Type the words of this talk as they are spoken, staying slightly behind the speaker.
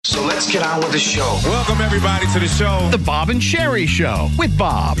So let's get on with the show. Welcome, everybody, to the show. The Bob and Sherry Show with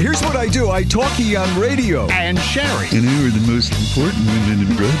Bob. Here's what I do. I talkie on radio. And Sherry. And who are the most important women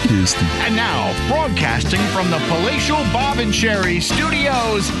in broadcasting. And now, broadcasting from the palatial Bob and Sherry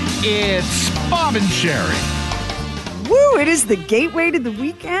studios, it's Bob and Sherry. Woo! It is the gateway to the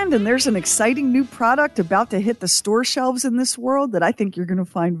weekend, and there's an exciting new product about to hit the store shelves in this world that I think you're going to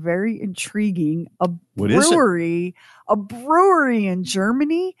find very intriguing. A brewery in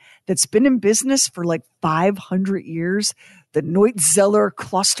Germany that's been in business for like 500 years, the Neuzeller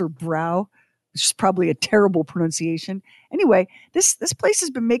Klosterbrau, which is probably a terrible pronunciation. Anyway, this place has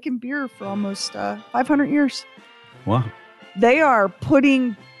been making beer for almost 500 years. Wow. They are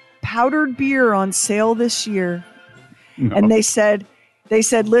putting powdered beer on sale this year. No. And they said,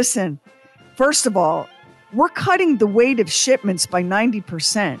 listen, first of all, we're cutting the weight of shipments by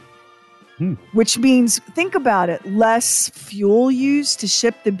 90%, which means, think about it, less fuel used to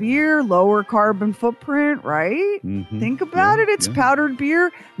ship the beer, lower carbon footprint, right? Mm-hmm. Think about it. It's powdered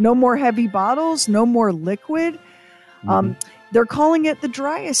beer, no more heavy bottles, no more liquid. Mm-hmm. They're calling it the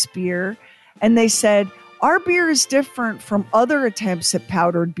driest beer. And they said, our beer is different from other attempts at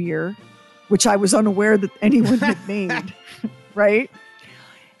powdered beer, which I was unaware that anyone had made, right?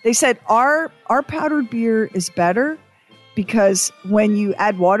 They said our powdered beer is better because when you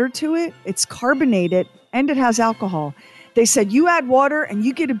add water to it, it's carbonated and it has alcohol. They said you add water and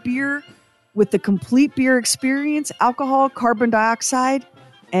you get a beer with the complete beer experience, alcohol, carbon dioxide,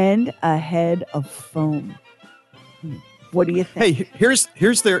 and a head of foam. What do you think? Hey,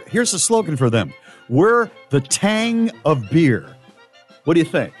 here's a slogan for them. We're the Tang of beer. What do you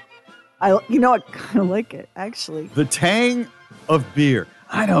think? I kind of like it, actually. The Tang of beer.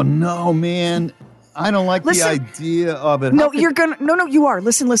 I don't know, man. I don't like the idea of it. No, you are.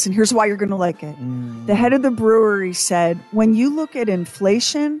 Listen. Here's why you're going to like it. The head of the brewery said, when you look at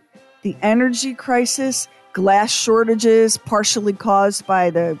inflation, the energy crisis, glass shortages partially caused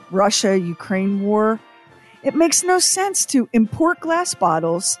by the Russia-Ukraine war, it makes no sense to import glass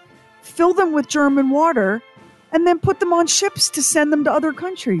bottles, fill them with German water, and then put them on ships to send them to other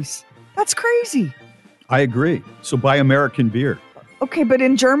countries. That's crazy. I agree. So buy American beer. Okay, but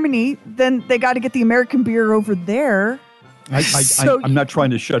in Germany, then they got to get the American beer over there. I'm not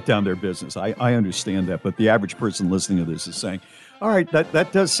trying to shut down their business. I understand that. But the average person listening to this is saying, all right,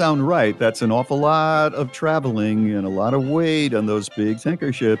 that does sound right. That's an awful lot of traveling and a lot of weight on those big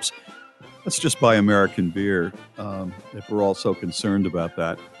tanker ships. Let's just buy American beer if we're all so concerned about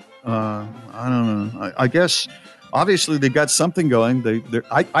that. I don't know. I guess... Obviously, they've got something going.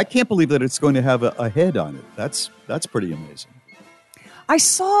 I can't believe that it's going to have a head on it. That's pretty amazing. I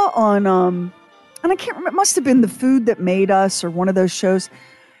saw on, and I can't remember, it must have been The Food That Made Us or one of those shows,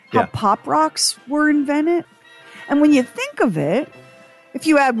 how Pop Rocks were invented. And when you think of it, if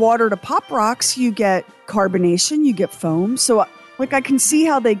you add water to Pop Rocks, you get carbonation, you get foam. So, I can see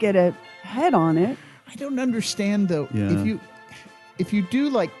how they get a head on it. I don't understand, though. Yeah. If you do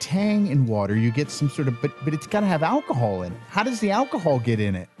like Tang in water, you get some sort of, but it's got to have alcohol in it. How does the alcohol get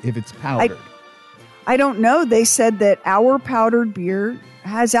in it if it's powdered? I don't know. They said that our powdered beer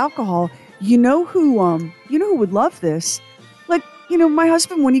has alcohol. You know who would love this? My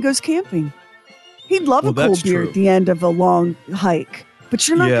husband when he goes camping, he'd love a cold beer at the end of a long hike. But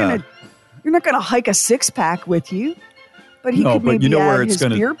you're not gonna hike a 6-pack with you. But he could maybe add his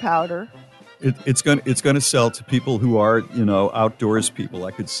beer powder. It's going to sell to people who are, outdoors people.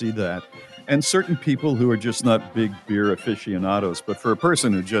 I could see that. And certain people who are just not big beer aficionados. But for a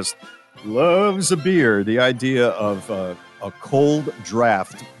person who just loves a beer, the idea of a cold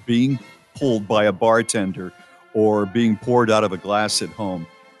draft being pulled by a bartender or being poured out of a glass at home,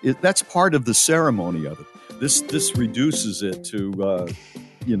 that's part of the ceremony of it. This reduces it to,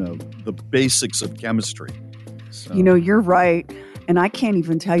 the basics of chemistry. So. You're right. And I can't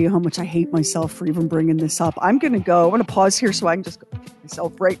even tell you how much I hate myself for even bringing this up. I'm going to pause here so I can just go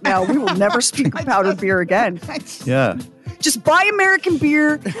myself right now. We will never speak of powdered beer again. Yeah. Just buy American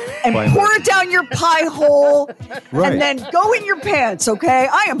beer and pour it down your pie hole and then go in your pants, okay?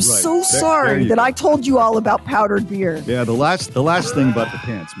 I am so sorry that I told you all about powdered beer. Yeah, the last thing about the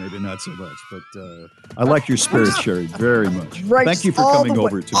pants, maybe not so much, but I like your spirit, Sherry, very much. Right. Thank you for coming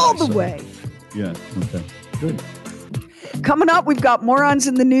over to all the way. Yeah, okay, good. Coming up, we've got morons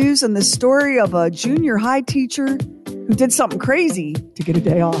in the news and the story of a junior high teacher who did something crazy to get a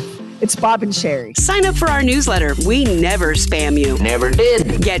day off. It's Bob and Sherry. Sign up for our newsletter. We never spam you. Never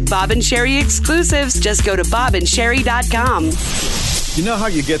did. Get Bob and Sherry exclusives. Just go to bobandsherry.com. You know how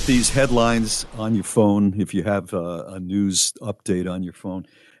you get these headlines on your phone if you have a news update on your phone?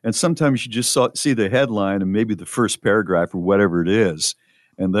 And sometimes you just see the headline and maybe the first paragraph or whatever it is,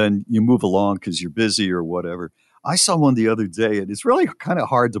 and then you move along because you're busy or whatever. I saw one the other day, and it's really kind of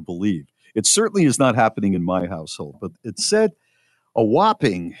hard to believe. It certainly is not happening in my household, but it said a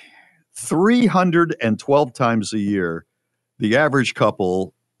whopping 312 times a year, the average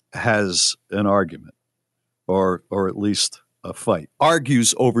couple has an argument or at least a fight,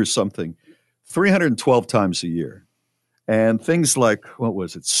 argues over something 312 times a year. And things like, what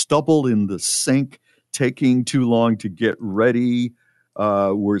was it, stubble in the sink, taking too long to get ready,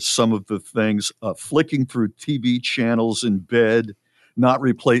 were some of the things, flicking through TV channels in bed, not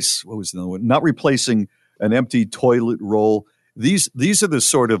replacing an empty toilet roll. These are the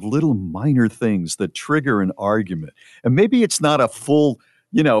sort of little minor things that trigger an argument. And maybe it's not a full,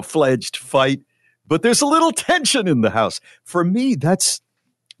 fledged fight, but there's a little tension in the house. For me, that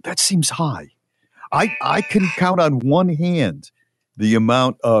seems high. I can count on one hand the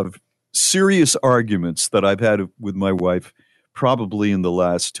amount of serious arguments that I've had with my wife probably in the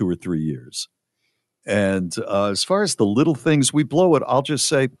last 2 or 3 years. And as far as the little things, we blow it. I'll just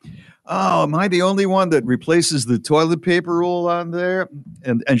say, oh, am I the only one that replaces the toilet paper roll on there?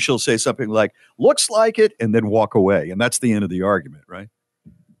 And she'll say something like, looks like it, and then walk away. And that's the end of the argument, right?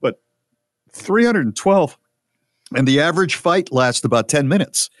 But 312, and the average fight lasts about 10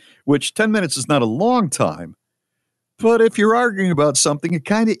 minutes, which 10 minutes is not a long time. But if you're arguing about something, it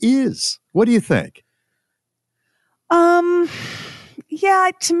kind of is. What do you think?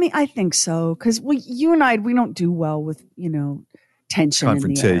 Yeah, to me, I think so. Because you and I, we don't do well with, tension.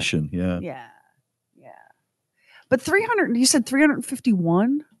 Confrontation, yeah. Yeah. But 300, you said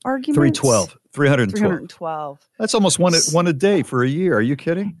 351 arguments? 312. That's almost one a day for a year. Are you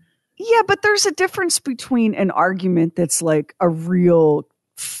kidding? Yeah, but there's a difference between an argument that's like a real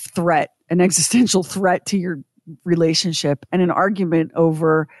threat, an existential threat to your relationship, and an argument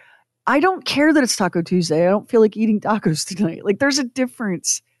over, I don't care that it's Taco Tuesday. I don't feel like eating tacos tonight. Like, there's a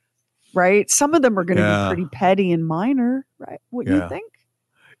difference, right? Some of them are going to be pretty petty and minor, right? What you think?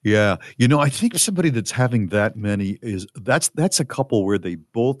 Yeah. I think somebody that's having that many that's a couple where they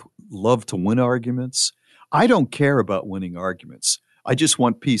both love to win arguments. I don't care about winning arguments. I just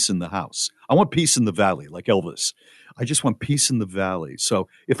want peace in the house. I want peace in the valley, like Elvis. I just want peace in the valley. So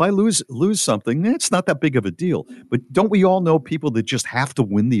if I lose something, it's not that big of a deal. But don't we all know people that just have to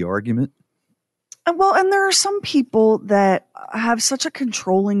win the argument? Well, and there are some people that have such a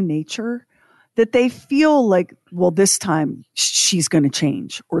controlling nature that they feel like, well, this time she's going to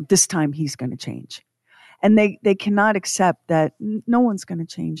change, or this time he's going to change. And they cannot accept that no one's going to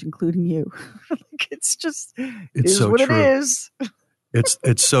change, including you. It's so what true. It is.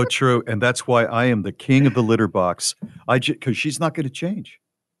 It's so true. And that's why I am the king of the litter box. Because she's not going to change,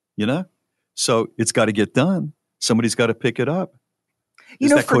 So it's got to get done. Somebody's got to pick it up.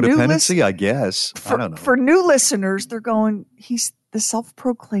 Is that codependency? I guess. I don't know. For new listeners, they're going, he's the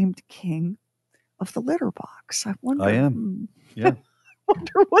self-proclaimed king of the litter box. I wonder. I am. Yeah. I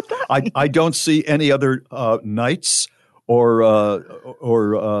wonder what that means. I don't see any other knights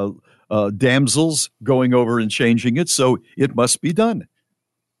or damsels going over and changing it, so it must be done.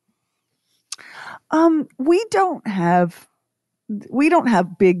 We don't have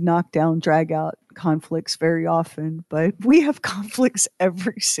big knockdown, drag out conflicts very often, but we have conflicts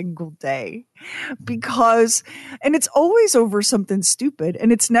every single day and it's always over something stupid,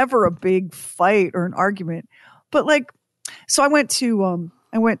 and it's never a big fight or an argument. But so I went to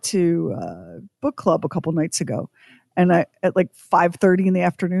book club a couple nights ago. And at 5:30 in the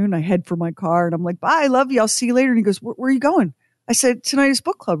afternoon, I head for my car and I'm like, bye, I love you. I'll see you later. And he goes, where are you going? I said, tonight is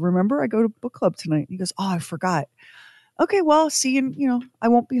book club. Remember, I go to book club tonight. And he goes, oh, I forgot. Okay, well, see you. I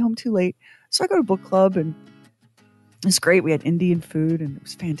won't be home too late. So I go to book club, and it's great. We had Indian food and it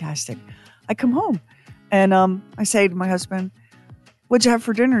was fantastic. I come home and I say to my husband, what'd you have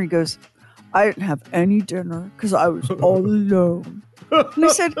for dinner? He goes, I didn't have any dinner because I was all alone. And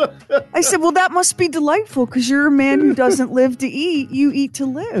I said, well, that must be delightful because you're a man who doesn't live to eat. You eat to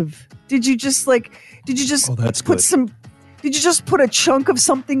live. Did you just put a chunk of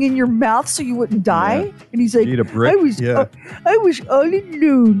something in your mouth so you wouldn't die? Yeah. And he's like, eat a brick? I was all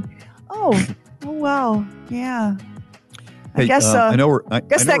alone. Oh, wow. Yeah. Hey, I guess I know that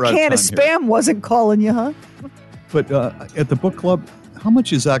can of spam wasn't calling you, huh? But at the book club, how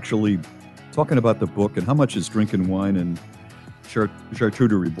much is actually talking about the book and how much is drinking wine and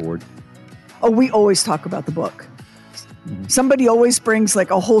charcuterie board? Oh, we always talk about the book. Mm-hmm. Somebody always brings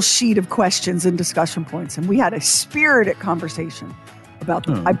a whole sheet of questions and discussion points, and we had a spirited conversation about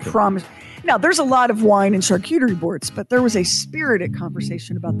them. I promise. Now, there's a lot of wine and charcuterie boards, but there was a spirited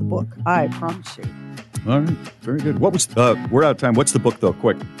conversation about the book. I promise you. All right, very good. What was? We're out of time. What's the book, though?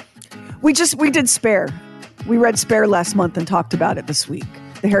 Quick. We did Spare. We read Spare last month and talked about it this week.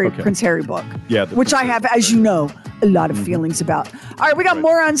 Prince Harry book. Yeah, which I have, as you know, a lot of feelings about. All right, we got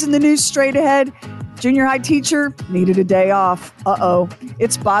morons in the news straight ahead. Junior high teacher needed a day off. Uh-oh.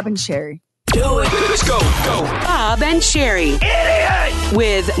 It's Bob and Sherry. Do it. Let's go. Go. Bob and Sherry. Idiot!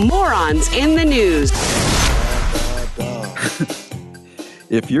 With morons in the news.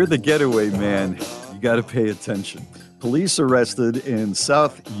 If you're the getaway man, you got to pay attention. Police arrested in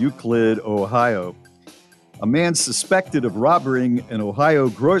South Euclid, Ohio, a man suspected of robbing an Ohio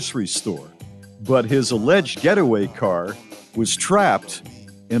grocery store, but his alleged getaway car was trapped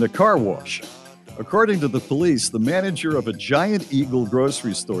in a car wash. According to the police, the manager of a Giant Eagle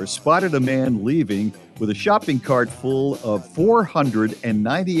grocery store spotted a man leaving with a shopping cart full of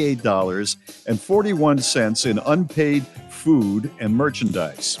 $498.41 in unpaid food and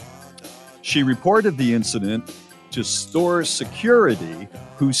merchandise. She reported the incident to store security,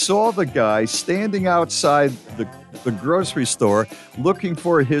 who saw the guy standing outside the grocery store looking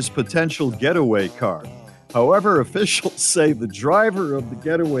for his potential getaway car. However, officials say the driver of the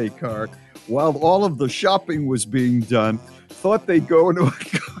getaway car, while all of the shopping was being done, thought they'd go into a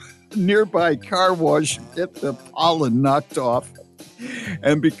nearby car wash and get the pollen knocked off.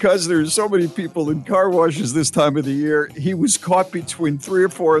 And because there's so many people in car washes this time of the year, he was caught between 3 or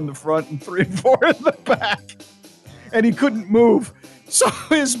 4 in the front and 3 or 4 in the back. And he couldn't move. So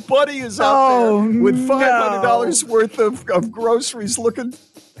his buddy is out there with $500 worth of groceries looking,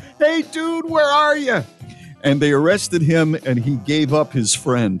 hey, dude, where are you? And they arrested him, and he gave up his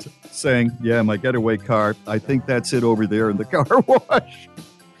friend, saying, yeah, my getaway car, I think that's it over there in the car wash.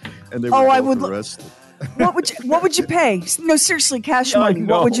 And they were both arrested. What would you pay? No, seriously, cash money.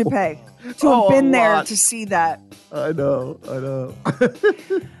 What would you pay to have been there to see that? I know.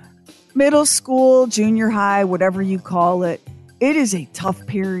 Middle school, junior high, whatever you call it, it is a tough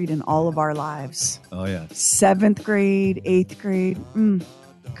period in all of our lives. Oh, yeah. 7th grade, 8th grade.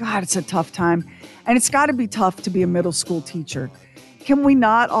 God, it's a tough time. And it's got to be tough to be a middle school teacher. Can we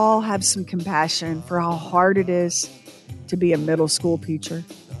not all have some compassion for how hard it is to be a middle school teacher?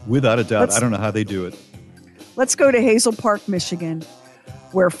 Without a doubt. I don't know how they do it. Let's go to Hazel Park, Michigan,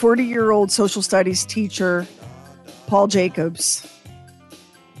 where 40-year-old social studies teacher Paul Jacobs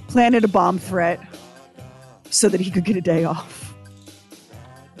planted a bomb threat so that he could get a day off.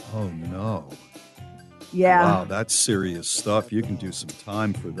 Oh, no. Yeah. Wow, that's serious stuff. You can do some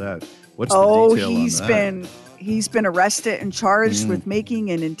time for that. What's the detail on that? He's been arrested and charged with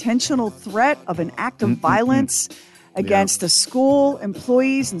making an intentional threat of an act of violence against a school,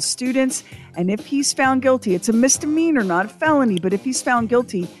 employees, and students. And if he's found guilty, it's a misdemeanor, not a felony, but if he's found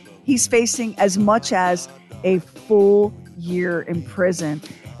guilty, he's facing as much as a full year in prison.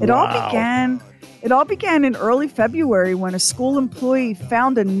 It all began in early February when a school employee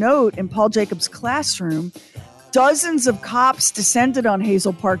found a note in Paul Jacobs' classroom. Dozens of cops descended on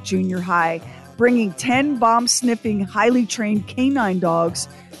Hazel Park Junior High, bringing 10 bomb-sniffing, highly trained canine dogs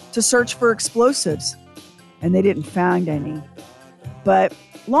to search for explosives. And they didn't find any. But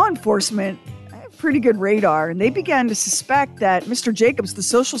law enforcement had pretty good radar, and they began to suspect that Mr. Jacobs, the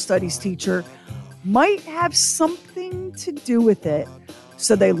social studies teacher, might have something to do with it.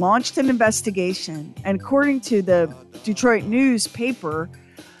 So they launched an investigation. And according to the Detroit News paper,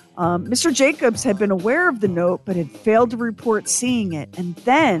 Mr. Jacobs had been aware of the note, but had failed to report seeing it. And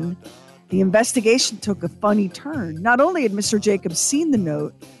then the investigation took a funny turn. Not only had Mr. Jacobs seen the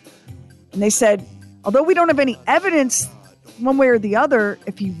note, and they said, although we don't have any evidence one way or the other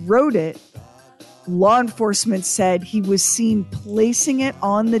if he wrote it, law enforcement said he was seen placing it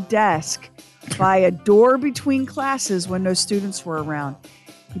on the desk by a door between classes when no students were around.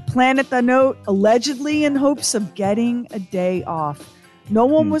 He planted the note allegedly in hopes of getting a day off. No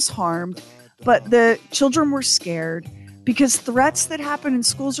one was harmed, but the children were scared because threats that happen in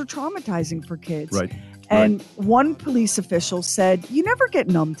schools are traumatizing for kids. Right. And one police official said, you never get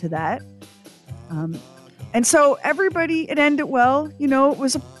numb to that. And so everybody, it ended well. You know,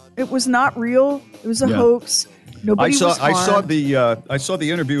 it was not real. It was a hoax. Nobody was harmed. I saw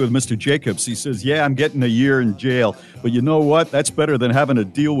the interview with Mr. Jacobs. He says, yeah, I'm getting a year in jail. But you know what? That's better than having to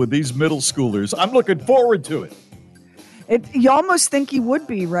deal with these middle schoolers. I'm looking forward to it. You almost think he would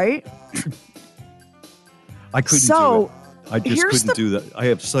be, right? I couldn't do it. I just couldn't do that. I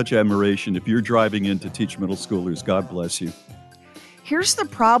have such admiration. If you're driving in to teach middle schoolers, God bless you. Here's the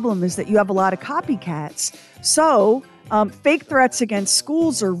problem is that you have a lot of copycats. So fake threats against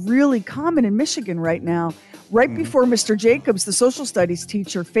schools are really common in Michigan right now. Right before Mr. Jacobs, the social studies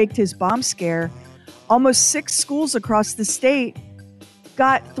teacher, faked his bomb scare, almost 6 schools across the state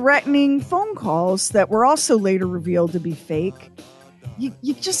got threatening phone calls that were also later revealed to be fake.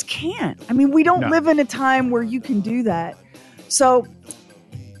 You just can't. I mean, we don't live in a time where you can do that. So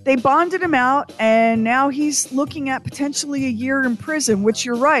they bonded him out, and now he's looking at potentially a year in prison, which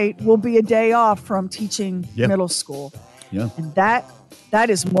you're right, will be a day off from teaching middle school. Yeah. And that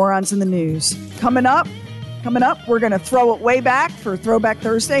is Morons in the News. Coming up, we're going to throw it way back for Throwback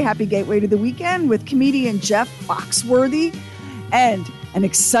Thursday. Happy Gateway to the Weekend with comedian Jeff Foxworthy, and an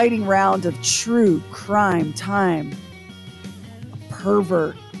exciting round of true crime time. A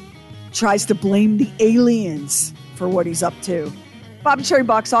pervert tries to blame the aliens for what he's up to. Bob and Sherry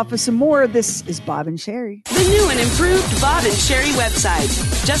Box Office and more. This is Bob and Sherry. The new and improved Bob and Sherry website.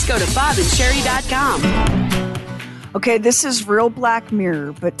 Just go to bobandsherry.com. Okay, this is real Black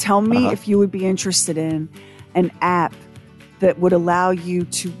Mirror, but tell me if you would be interested in an app that would allow you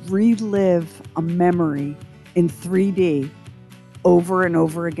to relive a memory in 3D over and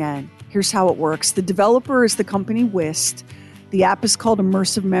over again. Here's how it works. The developer is the company Whist. The app is called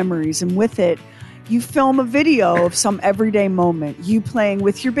Immersive Memories, and with it, you film a video of some everyday moment. You playing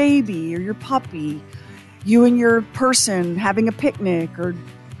with your baby or your puppy. You and your person having a picnic or a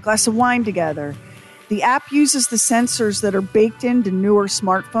glass of wine together. The app uses the sensors that are baked into newer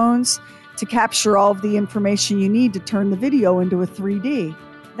smartphones to capture all of the information you need to turn the video into a 3D.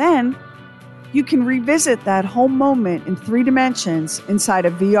 Then, you can revisit that whole moment in 3 dimensions inside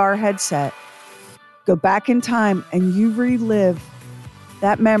a VR headset. Go back in time and you relive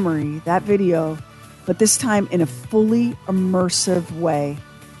that memory, that video, but this time in a fully immersive way,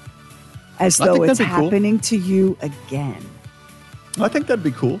 as though it's happening to you again. I think that'd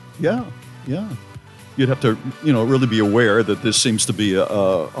be cool. Yeah. You'd have to, really be aware that this seems to be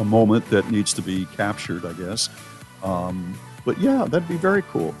a moment that needs to be captured, I guess. But yeah, that'd be very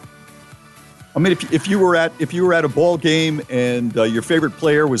cool. I mean, if you were at a ball game and your favorite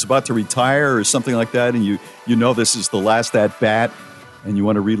player was about to retire or something like that, and you know this is the last at bat, and you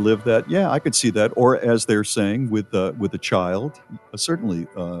want to relive that, yeah, I could see that. Or as they're saying with a child, certainly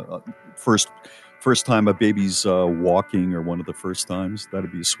first time a baby's walking, or one of the first times,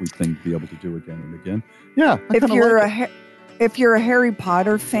 that'd be a sweet thing to be able to do again and again. Yeah, if you're a Harry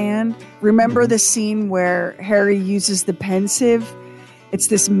Potter fan, remember the scene where Harry uses the pensieve? It's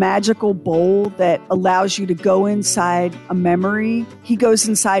this magical bowl that allows you to go inside a memory. He goes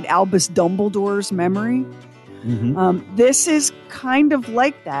inside Albus Dumbledore's memory. Mm-hmm. This is kind of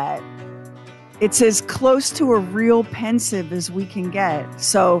like that. It's as close to a real pensieve as we can get.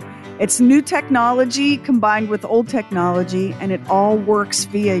 So it's new technology combined with old technology, and it all works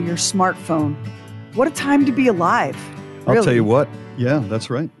via your smartphone. What a time to be alive. Really. I'll tell you what. Yeah, that's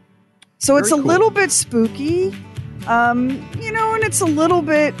right. So it's a little bit spooky, and it's a little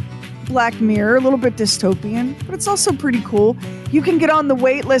bit Black Mirror, a little bit dystopian, but it's also pretty cool. You can get on the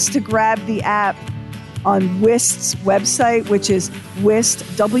wait list to grab the app on Whist's website, which is Whist,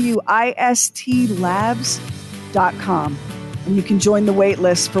 W-I-S-T labs.com. And you can join the wait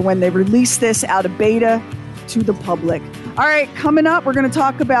list for when they release this out of beta to the public. All right, coming up, we're going to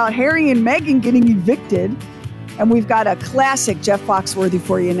talk about Harry and Meghan getting evicted. And we've got a classic Jeff Foxworthy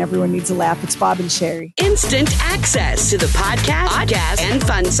for you, and everyone needs a laugh. It's Bob and Sherry. Instant access to the podcast, and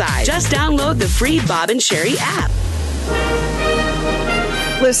fun side. Just download the free Bob and Sherry app.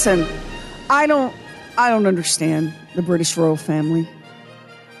 Listen, I don't understand the British royal family.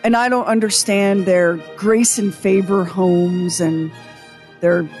 And I don't understand their grace and favor homes and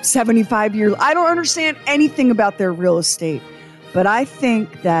their 75-year... I don't understand anything about their real estate. But I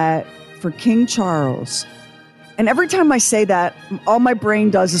think that for King Charles... And every time I say that, all my brain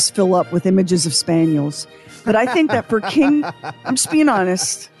does is fill up with images of spaniels. But I think that for King... I'm just being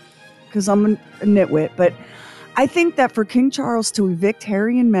honest, because I'm a nitwit. But I think that for King Charles to evict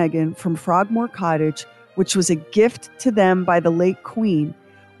Harry and Meghan from Frogmore Cottage, which was a gift to them by the late Queen,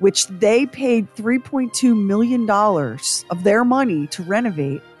 which they paid $3.2 million of their money to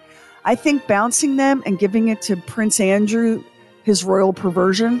renovate, I think bouncing them and giving it to Prince Andrew, his royal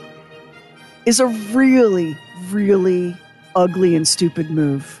perversion, is a really, really ugly and stupid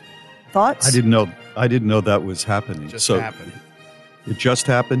move. Thoughts? I didn't know that was happening. Happened. It just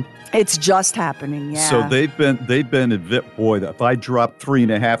happened? It's just happening, yeah. So they've been boy, if I dropped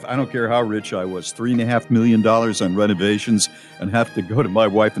 $3.5, I don't care how rich I was, $3.5 million on renovations, and have to go to my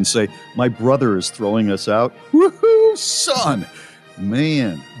wife and say, my brother is throwing us out. Woohoo, son!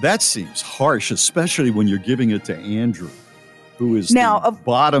 Man, that seems harsh, especially when you're giving it to Andrew, who is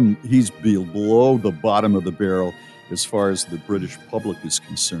he's below the bottom of the barrel as far as the British public is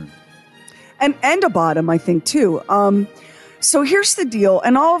concerned. And a bottom, I think, too. So here's the deal.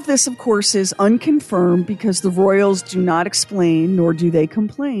 And all of this, of course, is unconfirmed because the royals do not explain, nor do they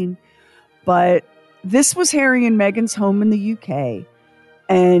complain. But this was Harry and Meghan's home in the UK.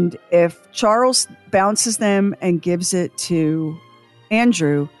 And if Charles bounces them and gives it to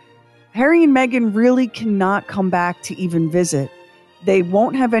Andrew, Harry and Meghan really cannot come back to even visit. They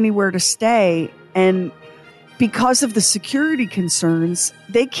won't have anywhere to stay. And because of the security concerns,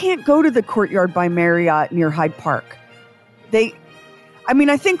 they can't go to the Courtyard by Marriott near Hyde Park.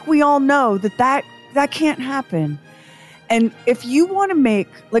 I think we all know that can't happen. And if you want to make,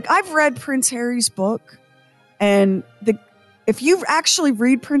 like, I've read Prince Harry's book, and if you actually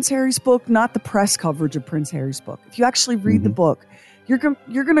read Prince Harry's book, not the press coverage of Prince Harry's book, if you actually read the book, you're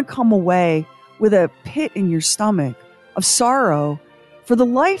going to come away with a pit in your stomach of sorrow for the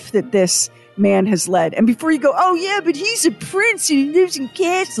life that this man has led. And before you go, oh yeah, but he's a prince and he lives in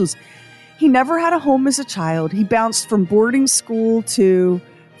castles. He never had a home as a child. He bounced from boarding school to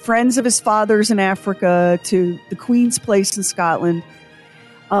friends of his father's in Africa to the Queen's Place in Scotland.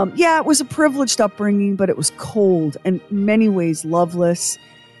 It was a privileged upbringing, but it was cold and in many ways loveless.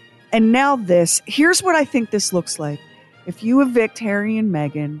 And now here's what I think this looks like. If you evict Harry and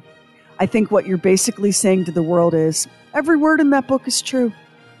Meghan, I think what you're basically saying to the world is, every word in that book is true.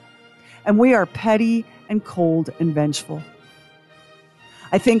 And we are petty and cold and vengeful.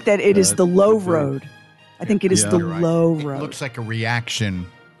 I think that it is the low road. I think it is the low road. It looks like a reaction.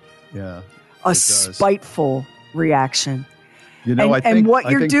 Yeah. A spiteful reaction. And what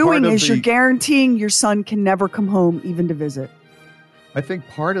you're doing is you're guaranteeing your son can never come home even to visit. I think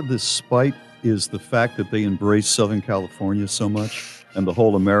part of this spite is the fact that they embrace Southern California so much and the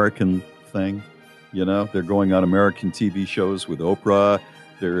whole American thing. They're going on American TV shows with Oprah.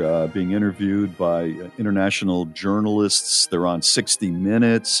 They're being interviewed by international journalists. They're on 60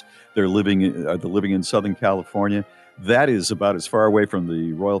 Minutes. They're living in Southern California. That is about as far away from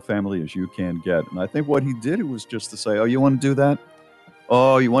the royal family as you can get. And I think what he did was just to say, oh, you want to do that?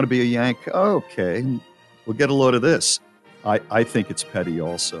 Oh, you want to be a Yank? Okay, we'll get a load of this. I think it's petty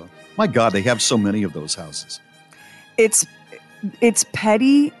also. My God, they have so many of those houses. It's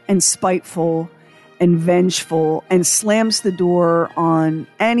petty and spiteful and vengeful and slams the door on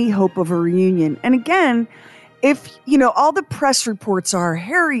any hope of a reunion. And again, if, all the press reports are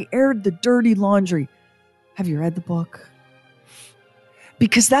Harry aired the dirty laundry. Have you read the book?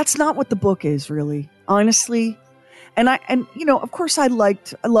 Because that's not what the book is, really, honestly. And of course I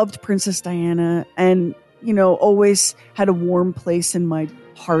loved Princess Diana and, always had a warm place in my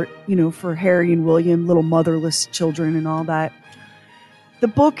heart, for Harry and William, little motherless children and all that. The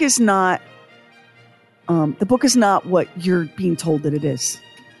book is not what you're being told that it is.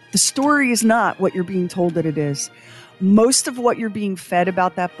 The story is not what you're being told that it is. Most of what you're being fed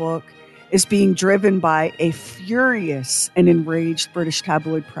about that book is being driven by a furious and enraged British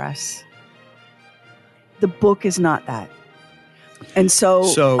tabloid press. The book is not that. And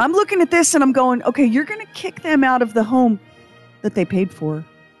so I'm looking at this and I'm going, okay, you're going to kick them out of the home that they paid for.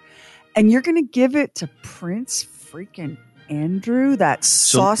 And you're going to give it to Prince freaking Andrew, that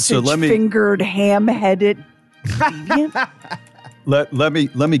sausage-fingered, ham-headed deviant. Let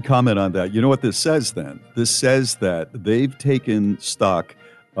me comment on that. You know what this says then? This says that they've taken stock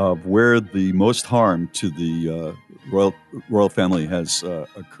of where the most harm to the royal family has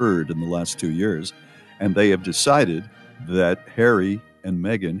occurred in the last 2 years, and they have decided that Harry and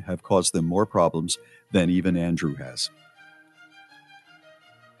Meghan have caused them more problems than even Andrew has.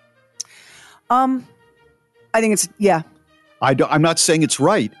 I think it's I'm not saying it's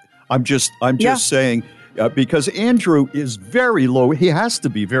right. I'm just saying because Andrew is very low. He has to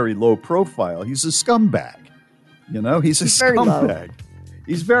be very low profile. He's a scumbag. He's a scumbag.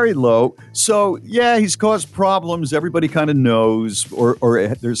 He's very low. So, he's caused problems. Everybody kind of knows, or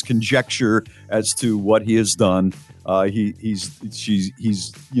there's conjecture as to what he has done. He's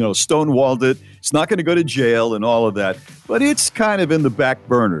stonewalled it. He's not going to go to jail and all of that. But it's kind of in the back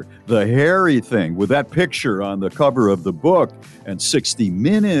burner. The Harry thing with that picture on the cover of the book and 60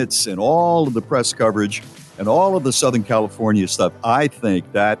 Minutes and all of the press coverage and all of the Southern California stuff. I think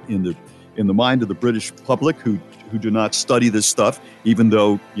that in the mind of the British public who do not study this stuff, even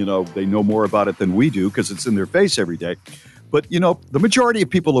though, they know more about it than we do because it's in their face every day. But, the majority of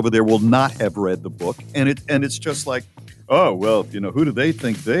people over there will not have read the book. And it's just like, oh, well, who do they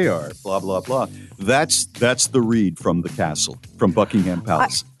think they are? Blah, blah, blah. That's the read from the castle, from Buckingham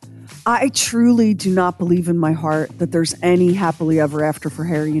Palace. I truly do not believe in my heart that there's any happily ever after for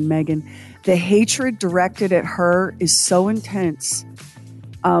Harry and Meghan. The hatred directed at her is so intense.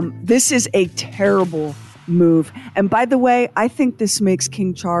 This is a terrible move. And by the way, I think this makes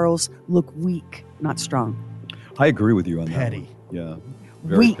King Charles look weak, not strong. I agree with you on petty. That. Yeah.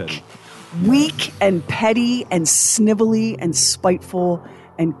 Very petty. Weak and petty and snivelly and spiteful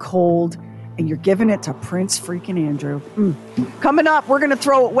and cold and you're giving it to Prince freaking Andrew. Coming up, we're going to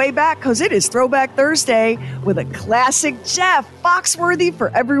throw it way back because it is Throwback Thursday with a classic Jeff Foxworthy for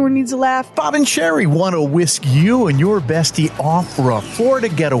Everyone Needs a Laugh. Bob and Sherry want to whisk you and your bestie off for a Florida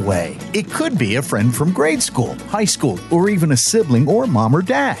getaway. It could be a friend from grade school, high school, or even a sibling or mom or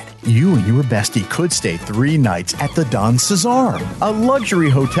dad. You and your bestie could stay 3 nights at the Don Cesar, a luxury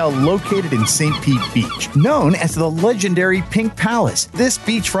hotel located in St. Pete Beach, known as the legendary Pink Palace. This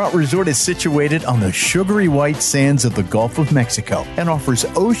beachfront resort is situated on the sugary white sands of the Gulf of Mexico and offers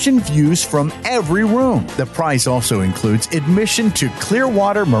ocean views from every room. The price also includes admission to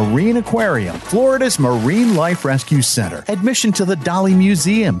Clearwater Marine Aquarium, Florida's Marine Life Rescue Center, admission to the Dolly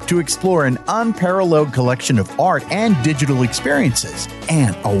Museum to explore an unparalleled collection of art and digital experiences,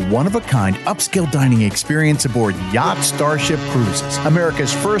 and a one-of-a-kind upscale dining experience aboard Yacht Starship Cruises,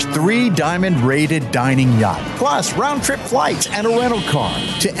 America's first 3-diamond rated dining yacht, plus round-trip flights and a rental car.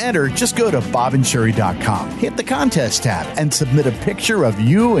 To enter, just go to bobandsherry.com, hit the contest tab, and submit a picture of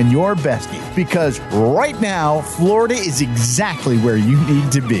you and your bestie, because right now, Florida is exactly where you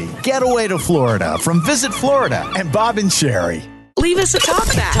need to be. Get away to Florida from Visit Florida and Bob and Sherry. Leave us a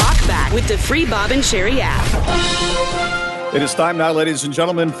talkback with the free Bob and Sherry app. It is time now, ladies and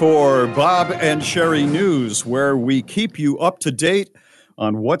gentlemen, for Bob and Sherry News, where we keep you up to date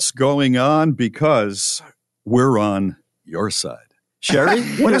on what's going on because we're on your side. Sherry,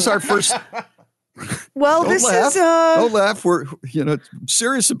 what is our first... Well, Don't laugh. We're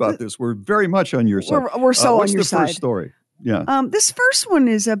serious about this. We're very much on your side. We're so on your side. What's the first story? Yeah. This first one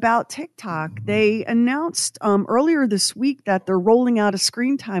is about TikTok. They announced earlier this week that they're rolling out a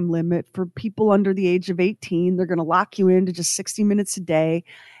screen time limit for people under the age of 18. They're going to lock you into just 60 minutes a day.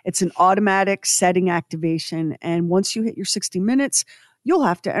 It's an automatic setting activation. And once you hit your 60 minutes, you'll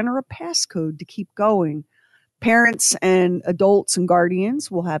have to enter a passcode to keep going. Parents and adults and guardians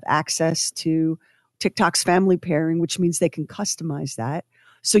will have access to TikTok's family pairing, which means they can customize that.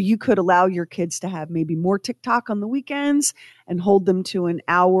 So you could allow your kids to have maybe more TikTok on the weekends and hold them to an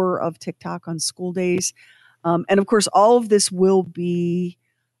hour of TikTok on school days. And of course, all of this will be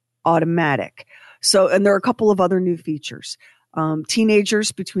automatic. So, and there are a couple of other new features.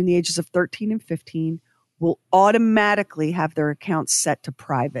 Teenagers between the ages of 13 and 15 will automatically have their accounts set to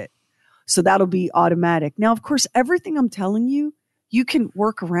private. So that'll be automatic. Now, of course, everything I'm telling you, you can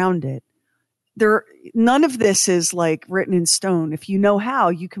work around it. None of this is like written in stone. If you know how,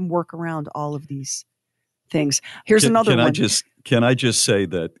 you can work around all of these things. Here's another one. Can I just say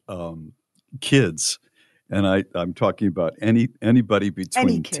that kids, and I'm talking about anybody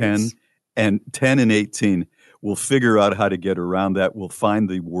between 10 and 18 will figure out how to get around that. Will find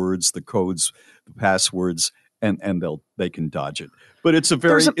the words, the codes, the passwords, and they can dodge it. But it's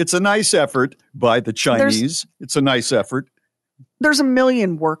a nice effort by the Chinese. It's a nice effort. There's a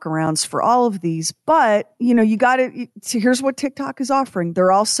million workarounds for all of these, but you got it. So here's what TikTok is offering.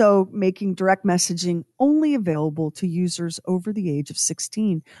 They're also making direct messaging only available to users over the age of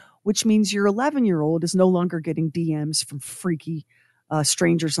 16, which means your 11-year-old is no longer getting DMs from freaky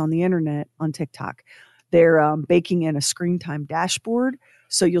strangers on the internet on TikTok. They're baking in a screen time dashboard,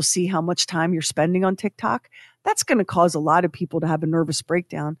 so you'll see how much time you're spending on TikTok. That's going to cause a lot of people to have a nervous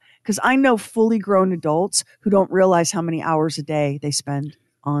breakdown because I know fully grown adults who don't realize how many hours a day they spend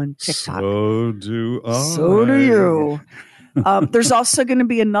on TikTok. So do I. So do you. There's also going to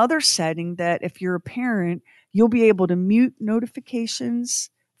be another setting that if you're a parent, you'll be able to mute notifications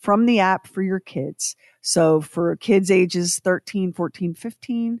from the app for your kids. So for kids ages 13, 14,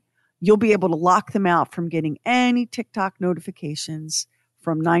 15, you'll be able to lock them out from getting any TikTok notifications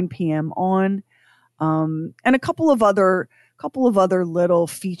from 9 p.m. on. And a couple of other little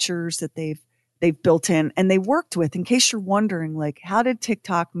features that they've built in and they worked with. In case you're wondering, like, how did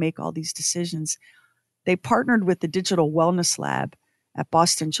TikTok make all these decisions? They partnered with the Digital Wellness Lab at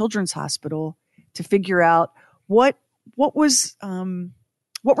Boston Children's Hospital to figure out what were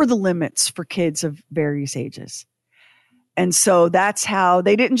the limits for kids of various ages. And so that's how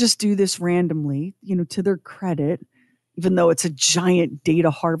they didn't just do this randomly, to their credit. Even though it's a giant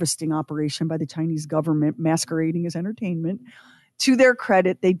data harvesting operation by the Chinese government masquerading as entertainment, to their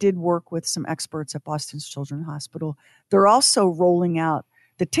credit, they did work with some experts at Boston's Children's Hospital. They're also rolling out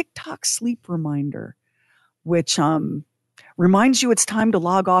the TikTok sleep reminder, which reminds you it's time to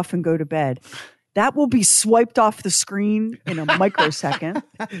log off and go to bed. That will be swiped off the screen in a microsecond.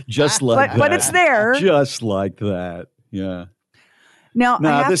 Just like that. But it's there. Just like that. Yeah. Now,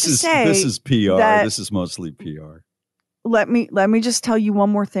 I have this is PR. This is mostly PR. Let me just tell you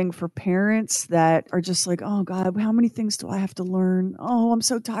one more thing for parents that are just like, oh God, how many things do I have to learn? Oh, I'm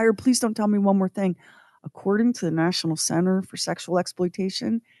so tired. Please don't tell me one more thing. According to the National Center for Sexual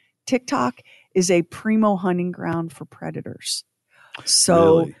Exploitation, TikTok is a primo hunting ground for predators.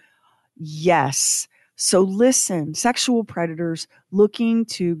 So, Really? yes. So listen, sexual predators looking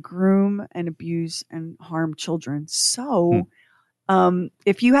to groom and abuse and harm children. So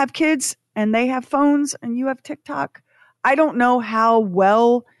if you have kids and they have phones and you have TikTok, I don't know how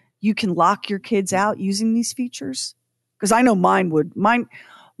well you can lock your kids out using these features, because I know mine would.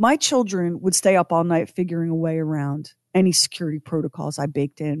 My children would stay up all night figuring a way around any security protocols I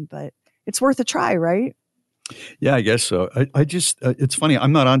baked in, but it's worth a try, right? Yeah, I guess so. I just, it's funny.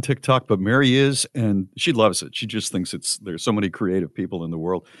 I'm not on TikTok, but Mary is, and she loves it. She just thinks there's so many creative people in the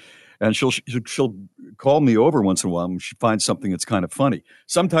world. And she'll call me over once in a while when she finds something that's kind of funny.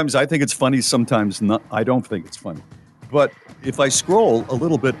 Sometimes I think it's funny, sometimes not. I don't think it's funny. But if I scroll a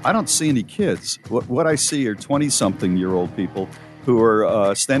little bit, I don't see any kids. What I see are 20-something-year-old people who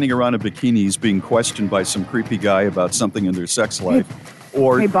are standing around in bikinis being questioned by some creepy guy about something in their sex life,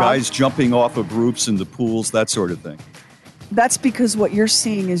 or guys jumping off of roofs into pools, that sort of thing. That's because what you're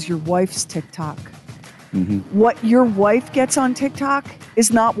seeing is your wife's TikTok. Mm-hmm. What your wife gets on TikTok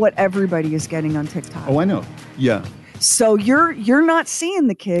is not what everybody is getting on TikTok. Oh, I know. Yeah. So you're not seeing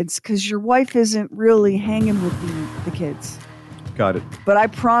the kids because your wife isn't really hanging with the kids. Got it. But I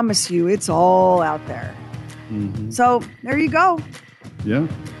promise you, it's all out there. Mm-hmm. So there you go. Yeah.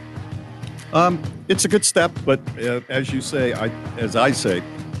 It's a good step, but as you say, as I say,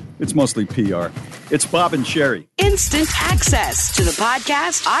 it's mostly PR. It's Bob and Sherry. Instant access to the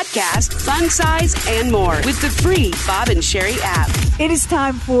podcast, Oddcast, Fun Size, and more with the free Bob and Sherry app. It is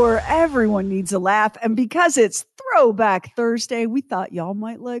time for Everyone Needs a Laugh. And because it's Throwback Thursday, we thought y'all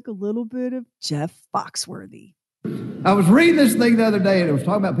might like a little bit of Jeff Foxworthy. I was reading this thing the other day, and it was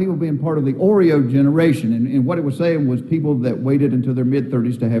talking about people being part of the Oreo generation. And what it was saying was people that waited until their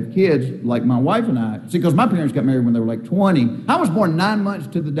mid-30s to have kids, like my wife and I. See, because my parents got married when they were like 20. I was born 9 months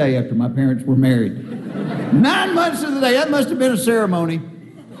to the day after my parents were married. 9 months to the day. That must have been a ceremony.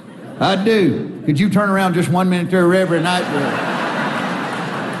 I do. Could you turn around just 1 minute there, Reverend?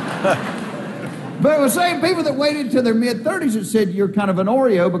 But it was saying people that waited to their mid-30s, it said you're kind of an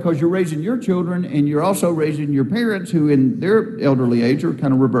Oreo because you're raising your children and you're also raising your parents who in their elderly age are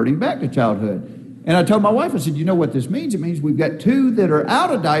kind of reverting back to childhood. And I told my wife, I said, you know what this means? It means we've got 2 that are out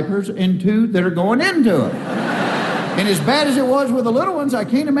of diapers and 2 that are going into them. And as bad as it was with the little ones, I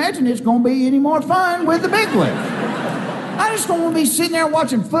can't imagine it's going to be any more fun with the big ones. I just don't want to be sitting there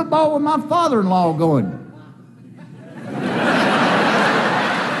watching football with my father-in-law going,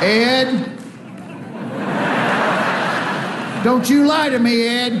 Ed, don't you lie to me,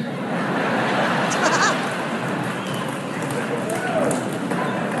 Ed.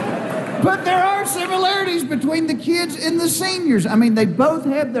 But there are similarities between the kids and the seniors. I mean, they both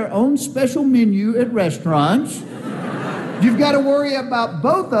have their own special menu at restaurants. You've got to worry about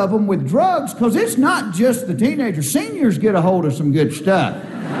both of them with drugs because it's not just the teenagers. Seniors get a hold of some good stuff.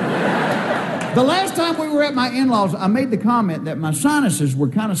 The last time we were at my in-laws, I made the comment that my sinuses were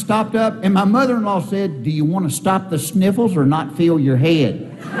kind of stopped up, and my mother-in-law said, do you want to stop the sniffles or not feel your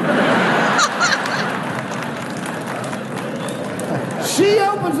head? She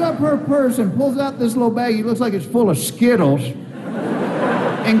opens up her purse and pulls out this little bag. It looks like it's full of Skittles,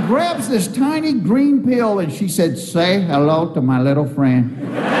 and grabs this tiny green pill, and she said, say hello to my little friend.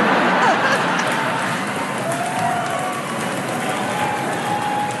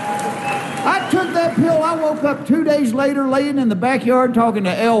 Pill, I woke up 2 days later laying in the backyard talking to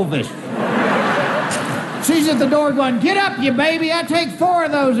Elvis. She's at the door going, get up, you baby. I take 4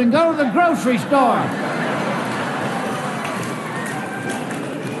 of those and go to the grocery store.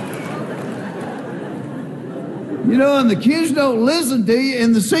 You know, and the kids don't listen to you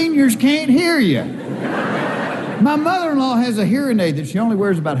and the seniors can't hear you. My mother-in-law has a hearing aid that she only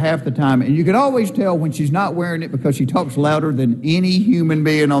wears about half the time, and you can always tell when she's not wearing it because she talks louder than any human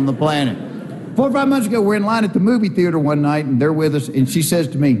being on the planet. 4 or 5 months ago, we're in line at the movie theater one night, and they're with us, and she says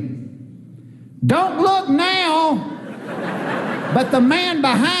to me, don't look now, but the man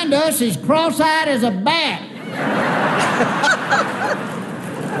behind us is cross-eyed as a bat.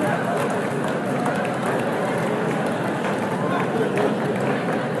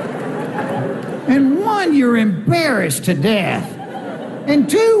 And 1, you're embarrassed to death. And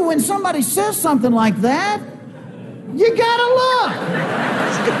 2, when somebody says something like that, you gotta look.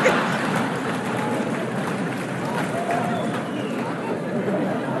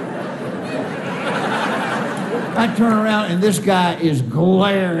 I turn around and this guy is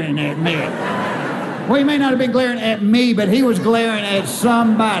glaring at me. Well, he may not have been glaring at me, but he was glaring at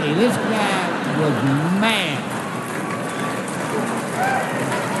somebody. This guy was mad.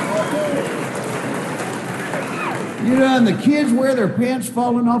 You know, and the kids wear their pants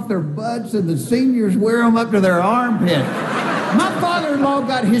falling off their butts, and the seniors wear them up to their armpits. My father-in-law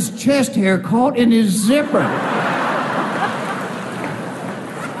got his chest hair caught in his zipper.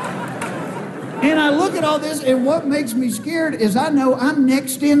 And I look at all this, and what makes me scared is I know I'm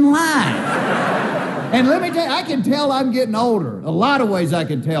next in line. And let me tell you, I can tell I'm getting older. A lot of ways I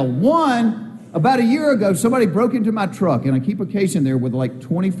can tell. One, about a year ago, somebody broke into my truck, and I keep a case in there with like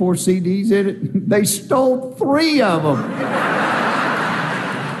 24 CDs in it. They stole 3 of them.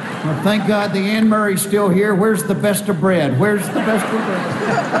 Well, thank God the Anne Murray's still here. Where's the best of bread? Where's the best of bread?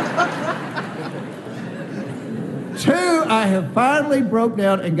 2, I have finally broke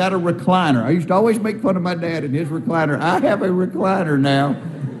down and got a recliner. I used to always make fun of my dad and his recliner. I have a recliner now,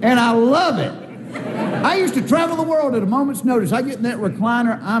 and I love it. I used to travel the world at a moment's notice. I get in that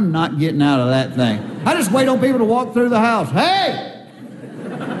recliner, I'm not getting out of that thing. I just wait on people to walk through the house. Hey!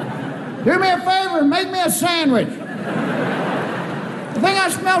 Do me a favor and make me a sandwich. I think I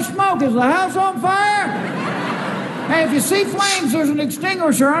smell smoke. Is the house on fire? Hey, if you see flames, there's an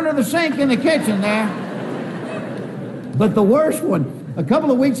extinguisher under the sink in the kitchen there. But the worst one, a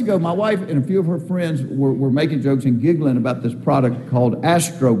couple of weeks ago, my wife and a few of her friends were making jokes and giggling about this product called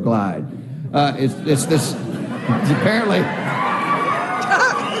Astroglide. It's this, apparently,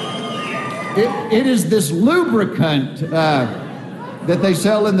 it is this lubricant that they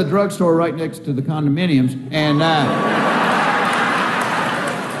sell in the drugstore right next to the condominiums. And,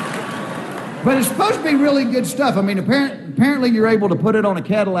 but it's supposed to be really good stuff. I mean, apparently you're able to put it on a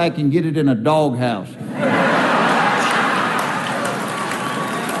Cadillac and get it in a doghouse.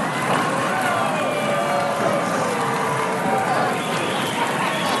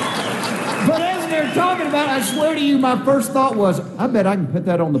 I swear to you, my first thought was, I bet I can put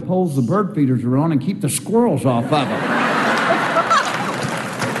that on the poles the bird feeders are on and keep the squirrels off of them.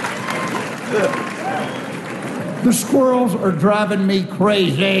 The squirrels are driving me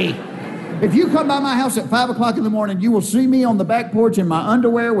crazy. If you come by my house at 5 o'clock in the morning, you will see me on the back porch in my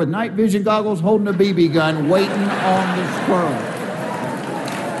underwear with night vision goggles holding a BB gun waiting on the squirrels.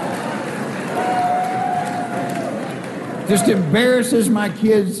 Just embarrasses my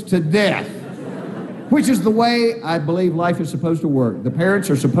kids to death. Which is the way I believe life is supposed to work. The parents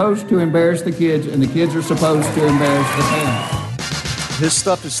are supposed to embarrass the kids, and the kids are supposed to embarrass the parents. His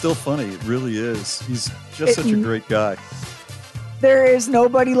stuff is still funny. It really is. He's just such a great guy. There is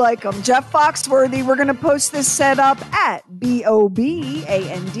nobody like him. Jeff Foxworthy, we're going to post this setup at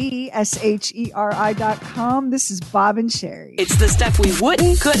BOBANDSHERI.com. This is Bob and Sherry. It's the stuff we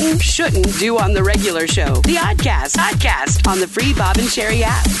wouldn't, couldn't, shouldn't do on the regular show. The Oddcast on the free Bob and Sherry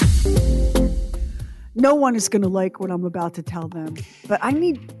app. No one is going to like what I'm about to tell them, but I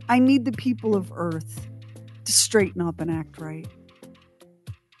need the people of Earth to straighten up and act right.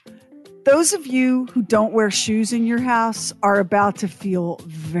 Those of you who don't wear shoes in your house are about to feel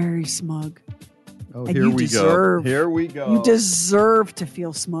very smug. Oh, and here we go. Here we go. You deserve to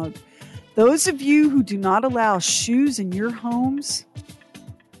feel smug. Those of you who do not allow shoes in your homes,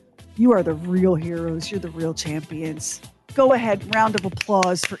 you are the real heroes. You're the real champions. Go ahead, round of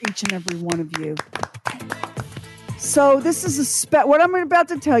applause for each and every one of you. So this is what I'm about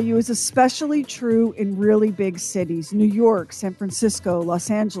to tell you is especially true in really big cities. New York, San Francisco, Los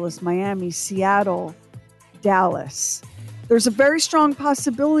Angeles, Miami, Seattle, Dallas. There's a very strong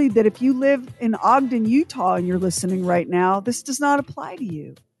possibility that if you live in Ogden, Utah, and you're listening right now, this does not apply to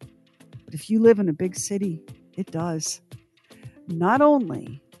you. But if you live in a big city, it does. Not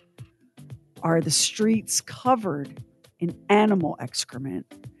only are the streets covered in animal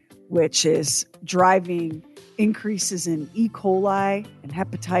excrement, which is driving increases in E. coli and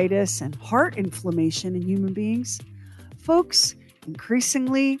hepatitis and heart inflammation in human beings. Folks,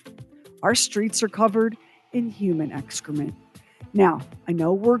 increasingly, our streets are covered in human excrement. Now, I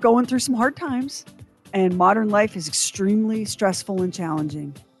know we're going through some hard times, and modern life is extremely stressful and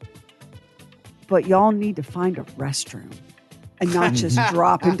challenging. But y'all need to find a restroom and not just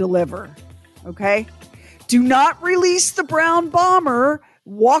drop and deliver, okay? Do not release the brown bomber.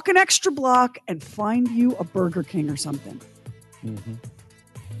 Walk an extra block and find you a Burger King or something.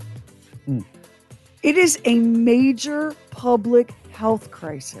 Mm-hmm. It is a major public health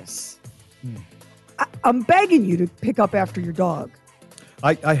crisis. I'm begging you to pick up after your dog.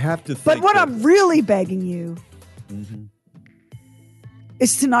 I have to think. But what I'm really begging you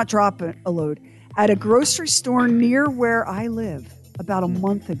is to not drop a load. At a grocery store near where I live about a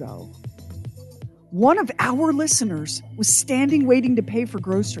month ago, one of our listeners was standing waiting to pay for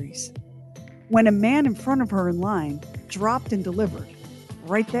groceries when a man in front of her in line dropped and delivered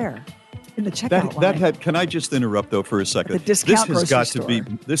right there in the checkout line. Can I just interrupt though for a second? The discount grocery store.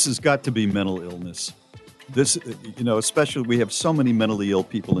 This has got to be mental illness. This, especially we have so many mentally ill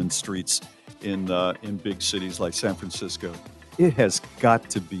people in streets in big cities like San Francisco. It has got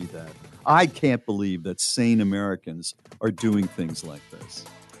to be that. I can't believe that sane Americans are doing things like this.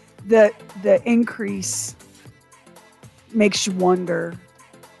 The increase makes you wonder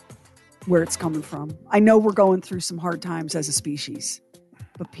where it's coming from. I know we're going through some hard times as a species,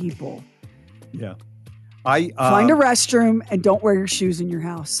 but people, yeah, find a restroom and don't wear your shoes in your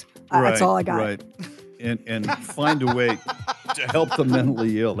house. That's all I got. Right. And find a way to help the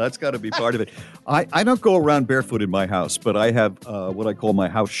mentally ill. That's got to be part of it. I don't go around barefoot in my house, but I have what I call my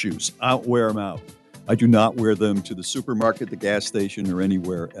house shoes. I don't wear them out. I do not wear them to the supermarket, the gas station, or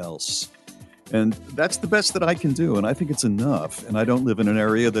anywhere else. And that's the best that I can do, and I think it's enough. And I don't live in an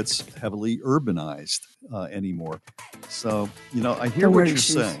area that's heavily urbanized anymore. So, I hear what you're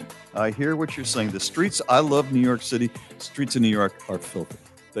saying. I hear what you're saying. The streets, I love New York City. Streets in New York are filthy.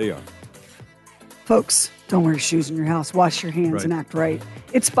 They are. Folks, don't wear shoes in your house. Wash your hands and act right.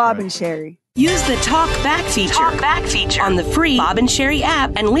 It's Bob and Sherry. Use the Talk Back feature on the free Bob and Sherry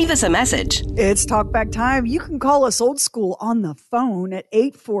app and leave us a message. It's Talk Back time. You can call us old school on the phone at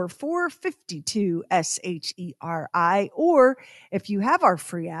 844-52-SHERI. Or if you have our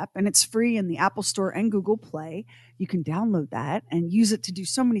free app, and it's free in the Apple Store and Google Play, you can download that and use it to do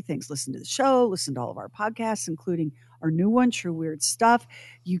so many things. Listen to the show, listen to all of our podcasts, including our new one, True Weird Stuff.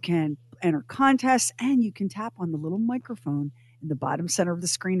 You can enter contests, and you can tap on the little microphone in the bottom center of the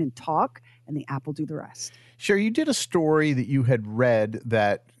screen and talk, and the app will do the rest. Sherry, you did a story that you had read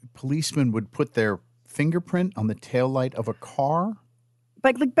that policemen would put their fingerprint on the taillight of a car.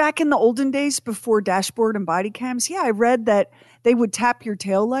 Like back in the olden days before dashboard and body cams, I read that they would tap your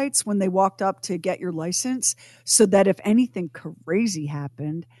taillights when they walked up to get your license so that if anything crazy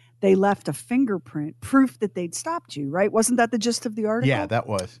happened, they left a fingerprint, proof that they'd stopped you, right? Wasn't that the gist of the article? Yeah, that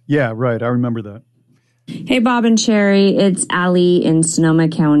was. Yeah, right. I remember that. Hey, Bob and Sherry, it's Allie in Sonoma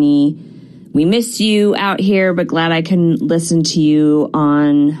County. We miss you out here, but glad I can listen to you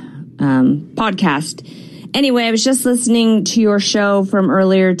on podcast. Anyway, I was just listening to your show from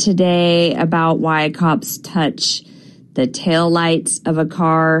earlier today about why cops touch the taillights of a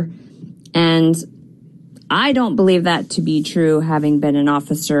car. And I don't believe that to be true, having been an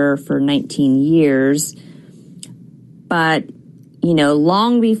officer for 19 years. But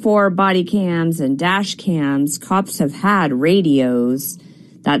long before body cams and dash cams, cops have had radios.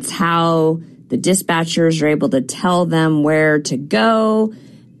 That's how the dispatchers are able to tell them where to go.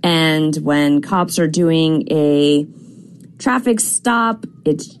 And when cops are doing a traffic stop,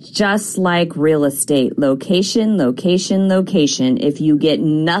 it's just like real estate. Location, location, location. If you get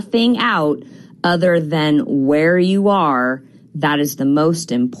nothing out other than where you are, that is the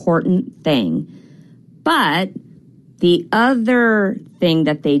most important thing. But the other thing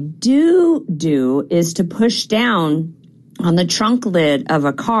that they do is to push down on the trunk lid of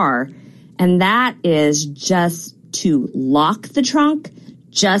a car. And that is just to lock the trunk,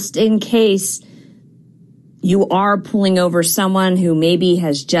 just in case you are pulling over someone who maybe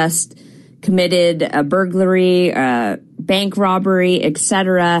has just committed a burglary, a bank robbery,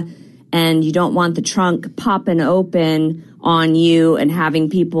 etc., and you don't want the trunk popping open on you and having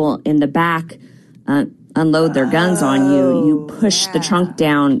people in the back unload their guns on you. You push the trunk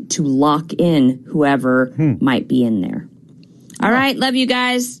down to lock in whoever might be in there. All right. Love you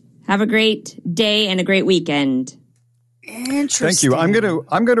guys. Have a great day and a great weekend. Interesting. Thank you.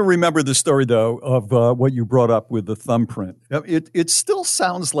 I'm gonna remember the story though of what you brought up with the thumbprint. It still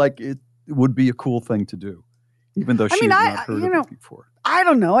sounds like it would be a cool thing to do, even though she had not heard of it before. I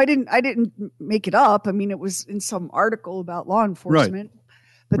don't know. I didn't make it up. I mean, it was in some article about law enforcement. Right.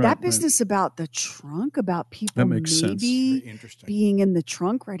 But that business about the trunk, about people maybe being in the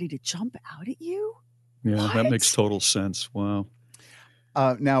trunk ready to jump out at you. Yeah, that makes total sense. Wow.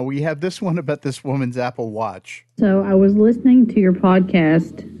 Now, we have this one about this woman's Apple Watch. So I was listening to your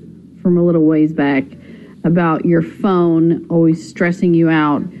podcast from a little ways back about your phone always stressing you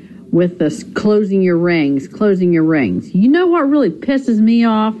out with this closing your rings. You know what really pisses me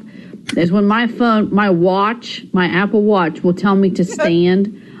off is when my phone, my Apple Watch will tell me to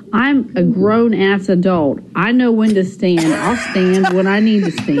stand. I'm a grown-ass adult. I know when to stand. I'll stand when I need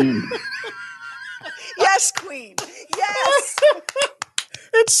to stand. Yes, Queen. Yes.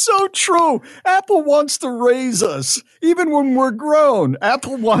 It's so true. Apple wants to raise us. Even when we're grown,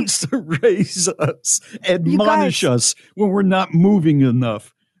 Apple wants to raise us, admonish us when we're not moving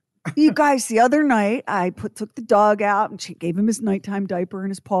enough. You guys, the other night, I took the dog out and gave him his nighttime diaper and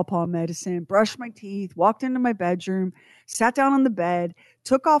his paw medicine, brushed my teeth, walked into my bedroom, sat down on the bed,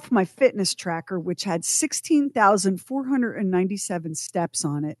 took off my fitness tracker, which had 16,497 steps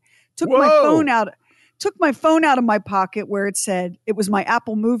on it, took my phone out took my phone out of my pocket where it said it was my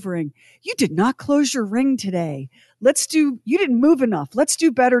Apple Move ring. You did not close your ring today. You didn't move enough. Let's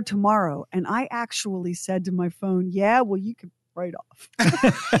do better tomorrow. And I actually said to my phone, yeah, well, you can right off.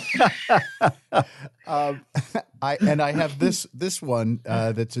 I have this one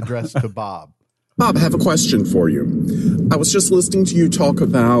that's addressed to Bob. Bob, I have a question for you. I was just listening to you talk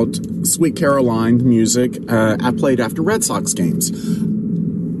about Sweet Caroline, the music I played after Red Sox games.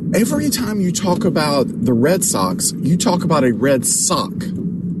 Every time you talk about the Red Sox, you talk about a Red Sox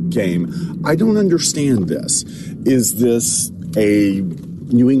game. I don't understand this. Is this a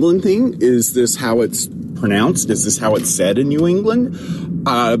New England thing? Is this how it's pronounced? Is this how it's said in New England?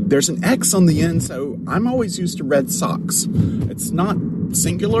 There's an X on the end, so I'm always used to Red Sox. It's not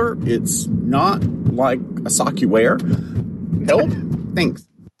singular. It's not like a sock you wear. Help? Thanks.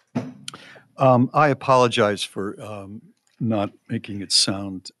 I apologize for not making it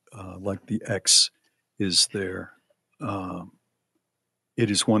sound like the X is there. It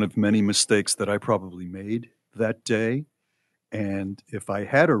is one of many mistakes that I probably made that day. And if I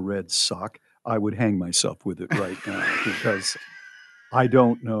had a red sock, I would hang myself with it right now because I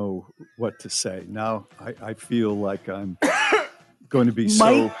don't know what to say. Now I feel like I'm going to be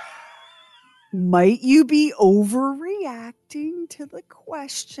Might you be overreacting to the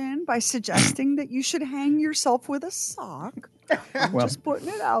question by suggesting that you should hang yourself with a sock? Well, just putting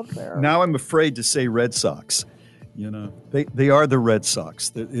it out there. Now I'm afraid to say Red Sox. You know, they are the Red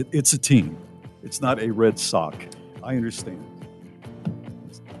Sox. It's a team. It's not a red sock. I understand.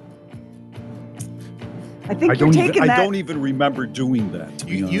 I think I don't even remember doing that.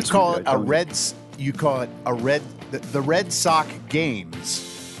 You call it a red. You call it a red. The Red Sox games.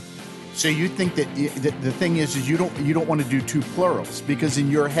 So you think that the thing is you don't want to do two plurals because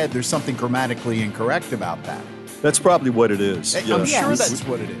in your head there's something grammatically incorrect about that. That's probably what it is. I'm sure that's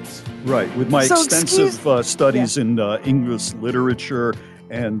what it is. Right. With my extensive studies in English literature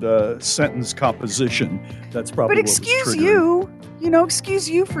and sentence composition, that's probably what was triggering. Excuse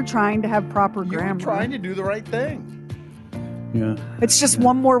you for trying to have proper grammar. You're trying to do the right thing. Yeah. It's just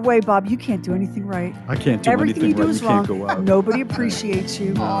one more way, Bob. You can't do anything right. I can't do Everything anything you do right. is You wrong. can't go out. Nobody appreciates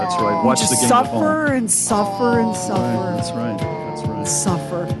you. No, that's right. Watch you the just game at home. suffer and suffer and suffer. That's right. That's right.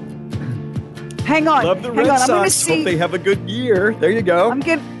 Suffer. Hang on. Love the Hang Red on. Sox. I'm going to see. Hope they have a good year. There you go. I'm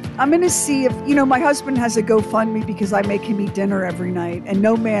going to see if, my husband has a GoFundMe because I make him eat dinner every night, and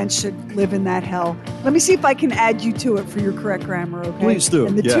no man should live in that hell. Let me see if I can add you to it for your correct grammar, okay? Please do.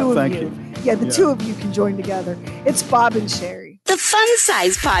 And the Yeah, two of thank you. you. Yeah, the two of you can join together. It's Bob and Sherry. The Fun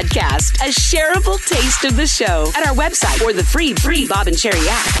Size Podcast, a shareable taste of the show at our website or the free Bob and Sherry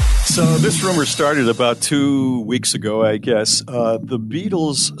app. So this rumor started about 2 weeks ago, I guess. The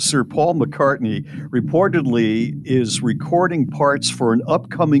Beatles' Sir Paul McCartney reportedly is recording parts for an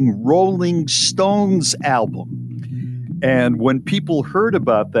upcoming Rolling Stones album. And when people heard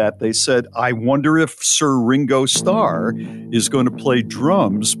about that, they said, I wonder if Sir Ringo Starr is going to play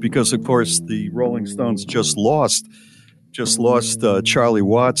drums because, of course, the Rolling Stones just lost Charlie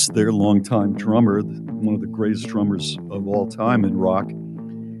Watts, their longtime drummer, one of the greatest drummers of all time in rock.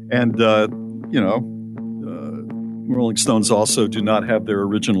 And, Rolling Stones also do not have their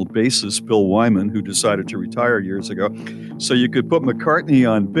original bassist, Bill Wyman, who decided to retire years ago. So you could put McCartney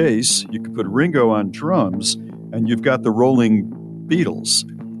on bass, you could put Ringo on drums, and you've got the Rolling Beatles.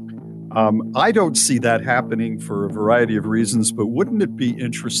 I don't see that happening for a variety of reasons, but wouldn't it be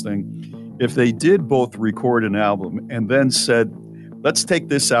interesting if they did both record an album and then said, let's take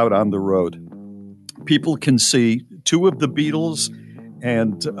this out on the road? People can see two of the Beatles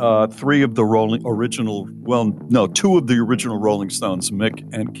and two of the original Rolling Stones, Mick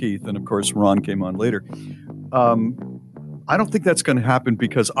and Keith, and of course Ron came on later. I don't think that's going to happen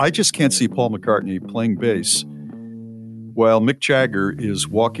because I just can't see Paul McCartney playing bass while Mick Jagger is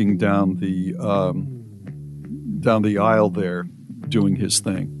walking down the aisle there doing his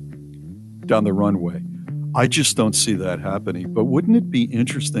thing. Down the runway. I just don't see that happening. But wouldn't it be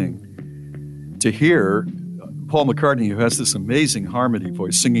interesting to hear Paul McCartney, who has this amazing harmony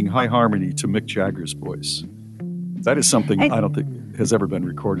voice, singing high harmony to Mick Jagger's voice? That is something I don't think has ever been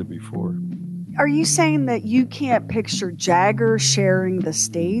recorded before. Are you saying that you can't picture Jagger sharing the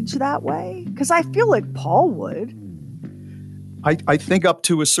stage that way? Because I feel like Paul would. I think up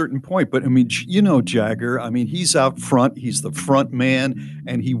to a certain point, but I mean, Jagger. I mean, he's out front. He's the front man,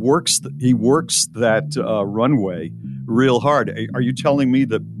 and he works that runway real hard. Are you telling me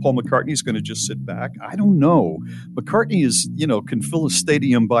that Paul McCartney is going to just sit back? I don't know. McCartney can fill a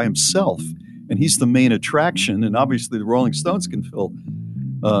stadium by himself, and he's the main attraction. And obviously, the Rolling Stones can fill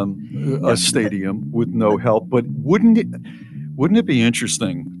a stadium with no help. But wouldn't it be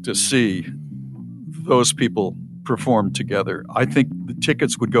interesting to see those people performed together, I think the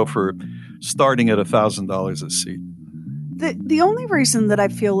tickets would go for starting at $1,000 a seat. The only reason that I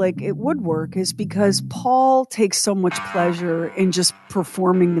feel like it would work is because Paul takes so much pleasure in just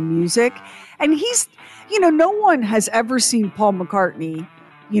performing the music. And he's, no one has ever seen Paul McCartney,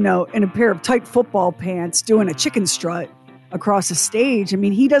 in a pair of tight football pants doing a chicken strut across a stage. I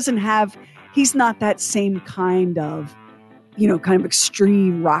mean, he's not that same kind of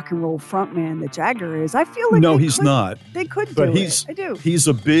extreme rock and roll frontman that Jagger is. I feel like he's not. They could but do he's, it. I do. He's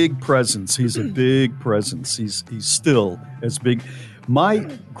a big presence. He's a big presence. He's still as big. My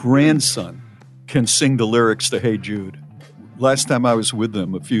grandson can sing the lyrics to Hey Jude. Last time I was with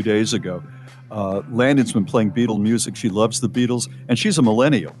them a few days ago, Landon's been playing Beatle music. She loves the Beatles, and she's a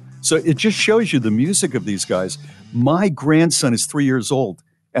millennial. So it just shows you the music of these guys. My grandson is 3 years old,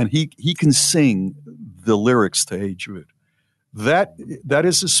 and he can sing the lyrics to Hey Jude. That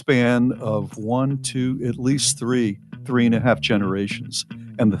is a span of 1, 2, at least 3.5 generations,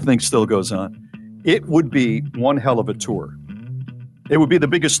 and the thing still goes on. It would be one hell of a tour. It would be the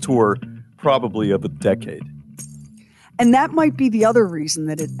biggest tour probably of a decade. And that might be the other reason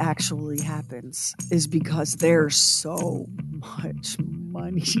that it actually happens, is because there's so much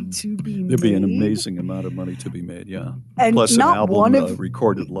money to be made. There'd be an amazing amount of money to be made, yeah. And plus an album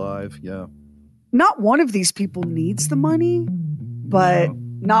recorded Mm-hmm. live, yeah. Not one of these people needs the money, but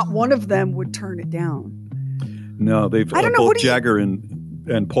not one of them would turn it down. No, they've I don't know, both Jagger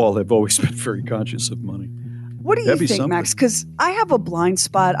and Paul have always been very conscious of money. What do you think, Max? Because I have a blind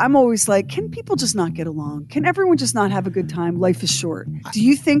spot. I'm always like, can people just not get along? Can everyone just not have a good time? Life is short. Do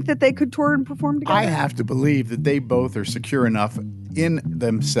you think that they could tour and perform together? I have to believe that they both are secure enough in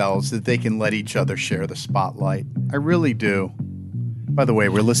themselves that they can let each other share the spotlight. I really do. By the way,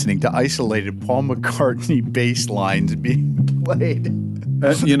 we're listening to isolated Paul McCartney bass lines being played.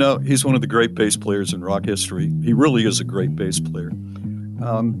 He's one of the great bass players in rock history. He really is a great bass player.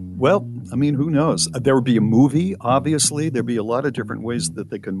 Who knows? There would be a movie, obviously. There'd be a lot of different ways that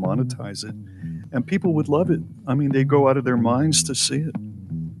they can monetize it. And people would love it. I mean, they go out of their minds to see it.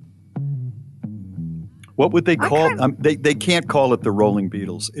 What would they call it? They can't call it the Rolling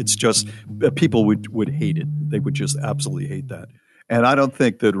Beatles. It's just people would hate it. They would just absolutely hate that. And I don't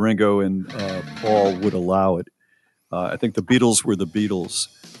think that Ringo and Paul would allow it. I think the Beatles were the Beatles.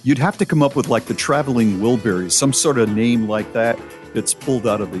 You'd have to come up with like the Traveling Wilburys, some sort of name like that that's pulled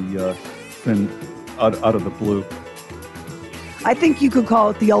out of the out of the blue. I think you could call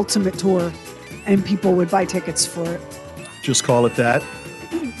it the Ultimate Tour, and people would buy tickets for it. Just call it that?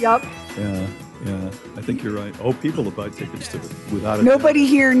 Yep. Yeah, I think you're right. Oh, people will buy tickets to it without it. Nobody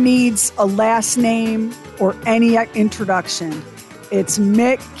here needs a last name or any introduction. It's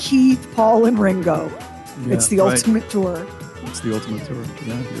Mick, Keith, Paul, and Ringo. Yeah, it's the Ultimate Tour. It's the Ultimate Tour.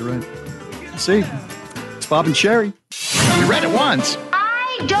 Yeah, you're right. See, it's Bob and Sherry. You read it once.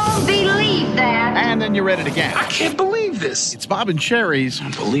 I don't believe that. And then you read it again. I can't believe this. It's Bob and Sherry's. I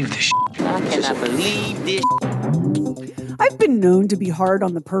don't believe this. I cannot believe this. I've been known to be hard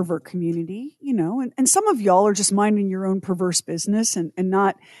on the pervert community, and some of y'all are just minding your own perverse business and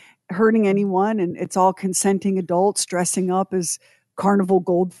not hurting anyone. And it's all consenting adults dressing up as carnival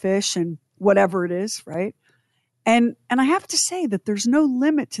goldfish and whatever it is, right? And I have to say that there's no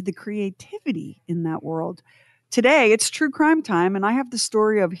limit to the creativity in that world. Today, it's true crime time, and I have the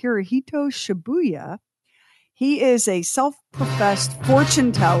story of Hirohito Shibuya. He is a self-professed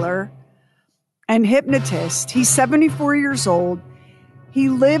fortune teller and hypnotist. He's 74 years old. He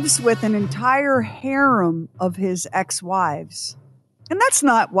lives with an entire harem of his ex-wives. And that's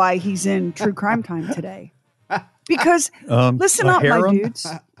not why he's in true crime time today. Because listen up, my dudes.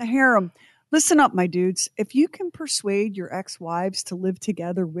 A harem. Listen up, my dudes. If you can persuade your ex-wives to live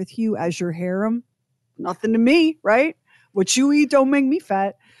together with you as your harem, nothing to me, right? What you eat don't make me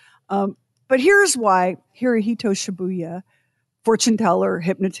fat. But here's why Hirohito Shibuya, fortune teller,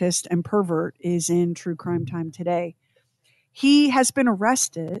 hypnotist, and pervert, is in true crime time today. He has been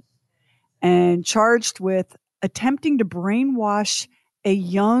arrested and charged with attempting to brainwash a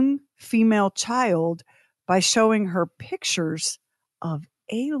young female child by showing her pictures of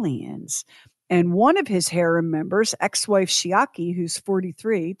aliens. And one of his harem members, ex-wife Chiaki, who's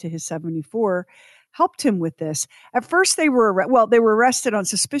 43 to his 74, helped him with this. At first, they were arrested on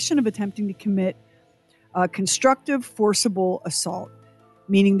suspicion of attempting to commit constructive forcible assault,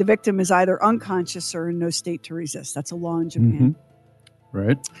 meaning the victim is either unconscious or in no state to resist. That's a law in Japan. Mm-hmm.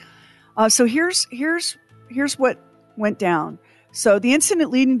 Right. So here's what went down. So the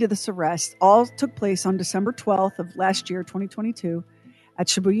incident leading to this arrest all took place on December 12th of last year, 2022, at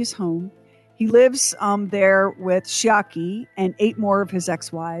Shibuya's home. He lives there with Shiaki and 8 more of his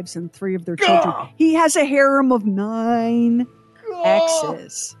ex-wives and 3 of their children. He has a harem of 9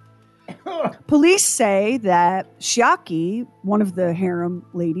 exes. Police say that Shiaki, one of the harem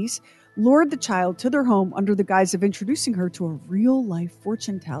ladies, lured the child to their home under the guise of introducing her to a real-life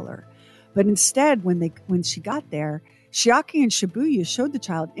fortune teller. But instead, when she got there, Shiaki and Shibuya showed the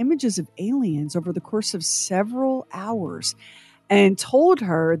child images of aliens over the course of several hours and told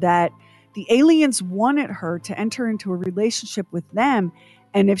her that the aliens wanted her to enter into a relationship with them,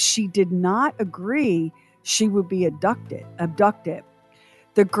 and if she did not agree, she would be abducted.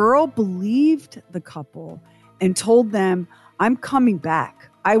 The girl believed the couple and told them, I'm coming back.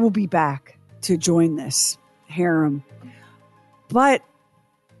 I will be back to join this harem. But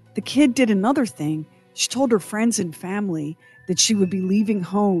the kid did another thing. She told her friends and family that she would be leaving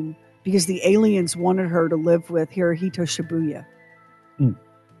home because the aliens wanted her to live with Hirohito Shibuya.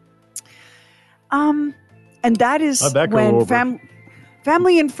 And that is when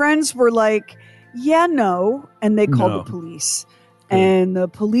family and friends were like, yeah, no. And they called the police. And the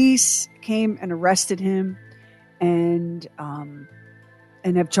police came and arrested him and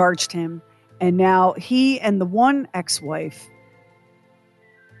have charged him. And now he and the one ex-wife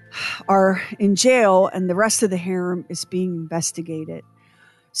are in jail, and the rest of the harem is being investigated.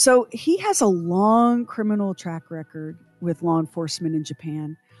 So he has a long criminal track record with law enforcement in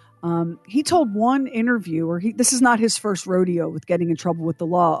Japan. He told one interviewer, this is not his first rodeo with getting in trouble with the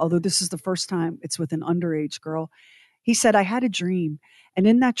law, although this is the first time it's with an underage girl. He said, I had a dream, and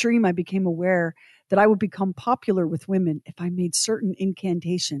in that dream I became aware that I would become popular with women if I made certain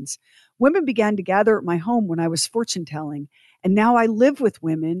incantations. Women began to gather at my home when I was fortune telling, and now I live with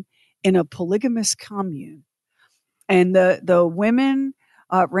women in a polygamous commune. And the women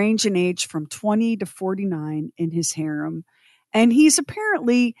range in age from 20 to 49 in his harem. And he's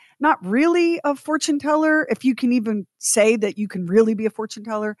apparently not really a fortune teller, if you can even say that you can really be a fortune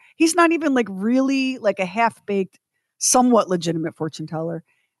teller. He's not even really a half-baked, somewhat legitimate fortune teller.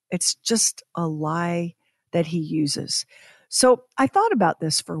 It's just a lie that he uses. So I thought about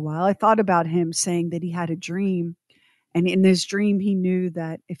this for a while. I thought about him saying that he had a dream. And in his dream, he knew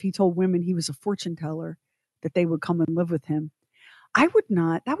that if he told women he was a fortune teller, that they would come and live with him. That would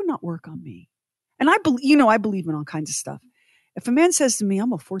not work on me. And I believe in all kinds of stuff. If a man says to me,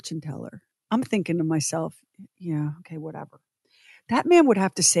 I'm a fortune teller, I'm thinking to myself, yeah, okay, whatever. That man would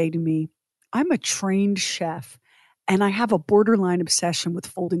have to say to me, I'm a trained chef and I have a borderline obsession with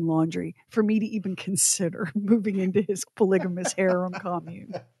folding laundry for me to even consider moving into his polygamous harem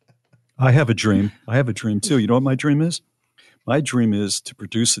commune. I have a dream. Too. You know what my dream is? My dream is to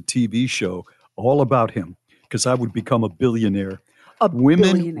produce a TV show all about him because I would become a billionaire.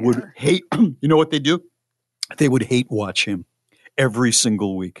 Women would hate, you know what they do? They would hate watch him every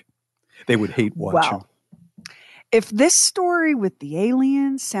single week. They would hate watch him. If this story with the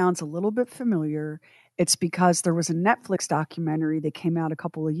aliens sounds a little bit familiar, it's because there was a Netflix documentary that came out a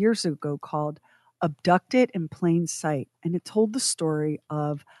couple of years ago called Abducted in Plain Sight. And it told the story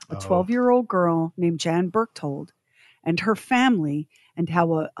of a 12-year-old girl named Jan Berchtold and her family, and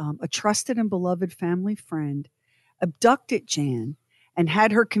how a trusted and beloved family friend abducted Jan and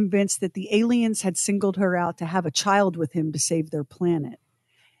had her convinced that the aliens had singled her out to have a child with him to save their planet.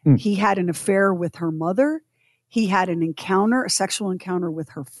 He had an affair with her mother. He had a sexual encounter with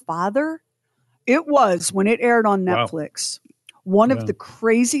her father. It was, when it aired on Netflix, one of the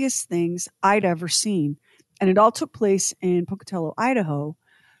craziest things I'd ever seen. And it all took place in Pocatello, Idaho,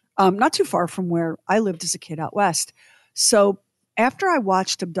 not too far from where I lived as a kid out west. So after I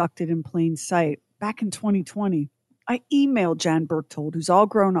watched Abducted in Plain Sight back in 2020, I emailed Jan Berchtold, who's all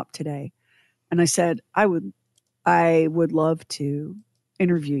grown up today, and I said, I would love to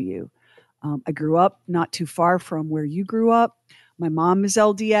interview you. I grew up not too far from where you grew up. My mom is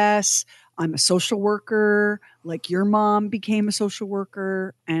LDS. I'm a social worker, like your mom became a social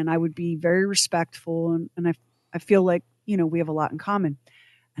worker, and I would be very respectful. And I feel like, we have a lot in common.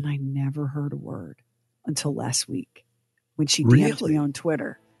 And I never heard a word until last week when she DM'd me on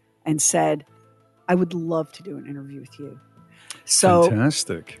Twitter and said, I would love to do an interview with you. So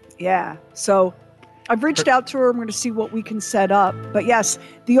fantastic. Yeah. So I've reached out to her. I'm going to see what we can set up. But yes,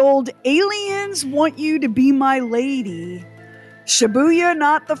 the old aliens want you to be my lady. Shibuya,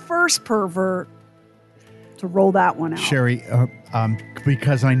 not the first pervert to roll that one out. Sherry,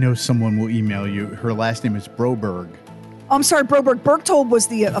 because I know someone will email you. Her last name is Broberg. I'm sorry, Broberg. Berchtold was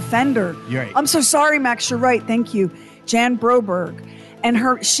the offender. You're right. I'm so sorry, Max. You're right. Thank you. Jan Broberg.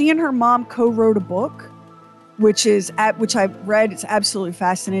 And she and her mom co-wrote a book, which I've read. It's absolutely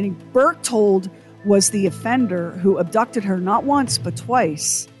fascinating. Berchtold was the offender who abducted her not once but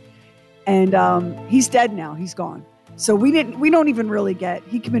twice And he's dead now. He's gone. So we don't even really get,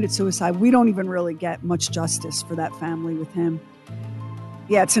 he committed suicide. We don't even really get much justice for that family with him.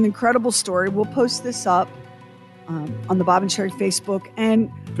 Yeah, it's an incredible story. We'll post this up on the Bob and Sherry Facebook.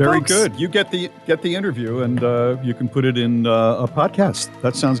 And very folks, good. You get the interview, and you can put it in a podcast.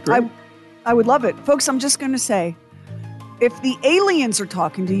 That sounds great. I would love it. Folks, I'm just going to say, if the aliens are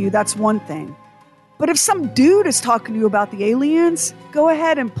talking to you, that's one thing. But if some dude is talking to you about the aliens, go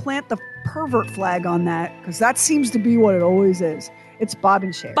ahead and plant the pervert flag on that, because that seems to be what it always is. It's Bob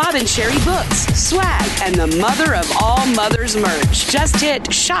and Sherry. Bob and Sherry books, swag, and the mother of all mothers merch. Just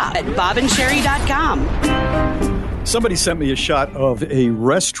hit shop at bobandSherry.com. Somebody sent me a shot of a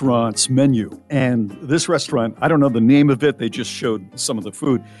restaurant's menu, and this restaurant, I don't know the name of it. They just showed some of the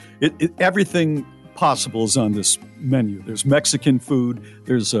food. Everything possible is on this menu. There's Mexican food,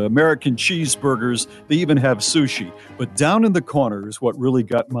 there's American cheeseburgers, they even have sushi. But down in the corner is what really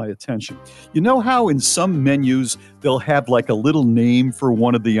got my attention. You know how in some menus they'll have like a little name for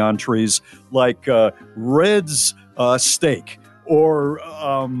one of the entrees, like Red's steak or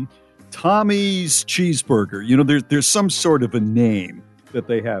Tommy's cheeseburger. You know, there's some sort of a name that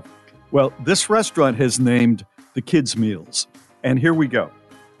they have. Well, this restaurant has named the kids' meals. And here we go.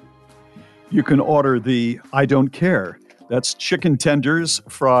 You can order the I don't care. That's chicken tenders,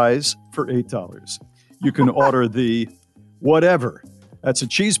 fries for $8. You can order the whatever. That's a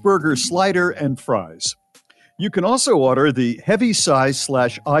cheeseburger, slider, and fries. You can also order the heavy size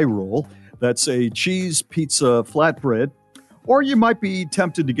 / eye roll. That's a cheese pizza flatbread. Or you might be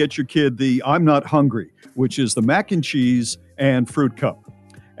tempted to get your kid the I'm not hungry, which is the mac and cheese and fruit cup.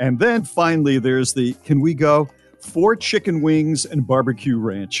 And then finally, there's the can we go 4 chicken wings and barbecue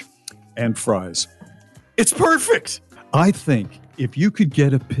ranch and fries. It's perfect. I think if you could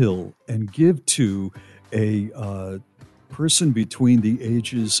get a pill and give to a person between the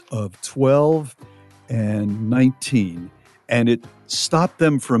ages of 12 and 19, and it stopped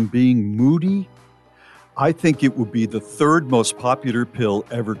them from being moody, I think it would be the 3rd most popular pill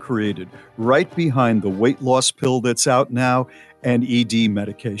ever created, right behind the weight loss pill that's out now and ED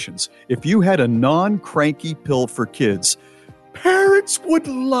medications. If you had a non-cranky pill for kids, parents would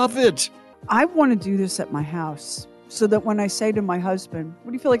love it. I want to do this at my house so that when I say to my husband,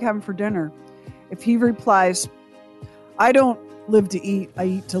 what do you feel like having for dinner? If he replies, I don't live to eat, I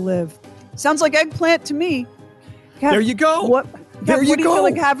eat to live. Sounds like eggplant to me. There you go. What do you feel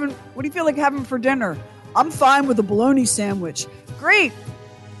like having? What do you feel like having for dinner? I'm fine with a bologna sandwich. Great.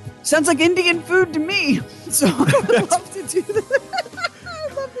 Sounds like Indian food to me. So I would love to do that.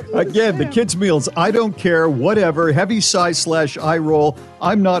 Again, the kids' meals, I don't care, whatever, heavy size / eye roll,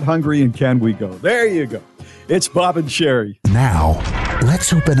 I'm not hungry, and can we go? There you go. It's Bob and Sherry. Now,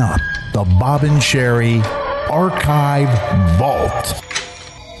 let's open up the Bob and Sherry Archive Vault.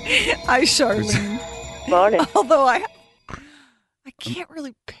 Hi, Charlene. Morning. Although I can't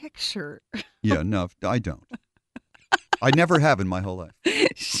really picture. Yeah, no, I don't. I never have in my whole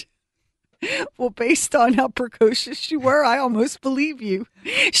life. Well, based on how precocious you were, I almost believe you.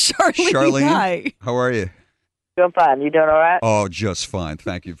 Charlene, hi. How are you? Doing fine. You doing all right? Oh, just fine.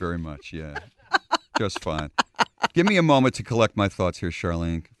 Thank you very much. Yeah, just fine. Give me a moment to collect my thoughts here,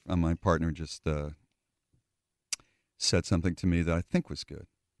 Charlene. My partner just said something to me that I think was good.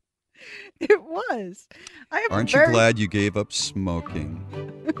 It was. Aren't you glad you gave up smoking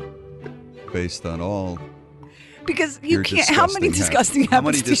based on all... Because you can't. How many disgusting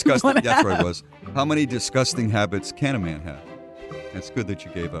habits do you want to That's have? where it was. How many disgusting habits can a man have? It's good that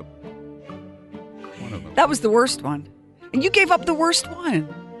you gave up one of them. That was the worst one. And you gave up the worst one.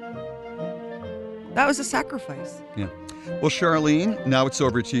 That was a sacrifice. Yeah. Well, Charlene, now it's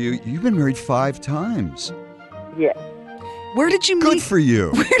over to you. You've been married 5 times. Yeah. Where did you meet? Good for you.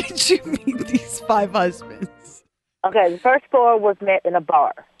 Where did you meet these 5 husbands? Okay, the first 4 was met in a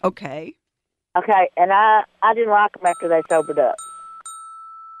bar. Okay. Okay, and I didn't like them after they sobered up.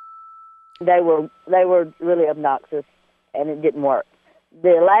 They were really obnoxious, and it didn't work.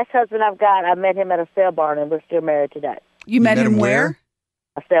 The last husband I've got, I met him at a sale barn, and we're still married today. You met him where?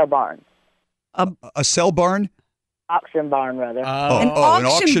 A sale barn. A sell barn? Auction barn, rather. An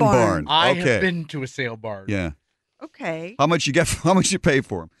auction barn. I Okay. have been to a sale barn. Yeah. Okay. How much you get? How much you pay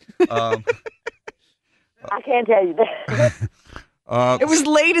for them? I can't tell you that. It was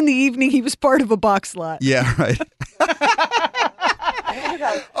late in the evening. He was part of a box lot. Yeah, right.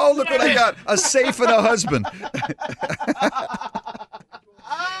 Oh, look what I got. A safe and a husband.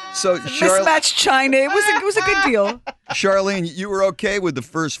 So Mismatched china. It was a good deal. Charlene, you were okay with the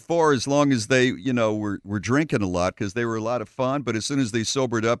first 4 as long as they, were drinking a lot because they were a lot of fun. But as soon as they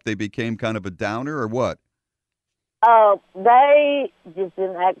sobered up, they became kind of a downer or what? They just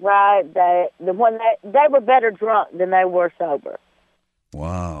didn't act right. They were better drunk than they were sober.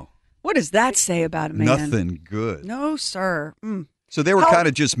 Wow. What does that say about a man? Nothing good. No, sir. So they were kind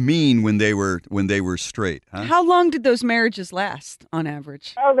of just mean when they were straight, huh? How long did those marriages last on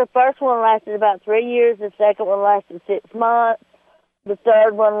average? Oh, the first one lasted about 3 years. The second one lasted 6 months. The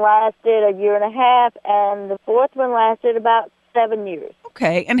third one lasted a year and a half, and the fourth one lasted about 7 years.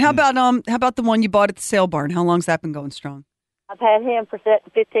 Okay, and how about the one you bought at the sale barn? How long's that been going strong? I've had him for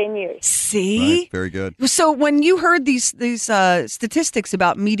 15 years. See? Right, very good. So when you heard these statistics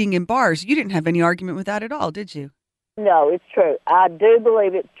about meeting in bars, you didn't have any argument with that at all, did you? No, it's true. I do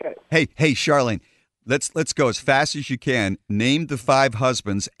believe it's true. Hey, Charlene, let's go as fast as you can. Name the 5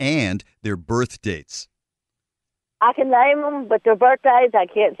 husbands and their birth dates. I can name them, but their birthdays I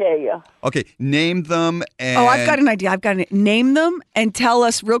can't tell you. Okay, name them and... Oh, I've got an idea. Name them and tell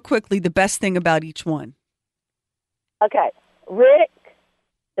us real quickly the best thing about each one. Okay, Rick,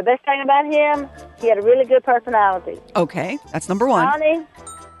 the best thing about him, he had a really good personality. Okay, that's number 1. Donnie.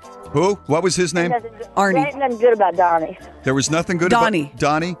 Who? What was his name? Arnie. There ain't nothing good about Donnie. There was nothing good Donnie. about...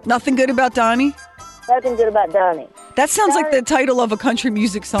 Donnie? Nothing good about Donnie? Nothing good about Donnie. That sounds like the title of a country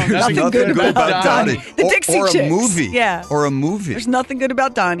music song. There's nothing good about Donnie. The Dixie or Chicks. a movie. Yeah. Or a movie. There's nothing good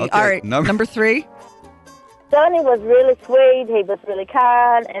about Donnie. Okay, All right, number 3. Donnie was really sweet. He was really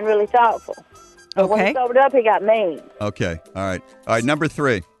kind and really thoughtful. But when he sobered up, he got mean. Okay, all right. All right, number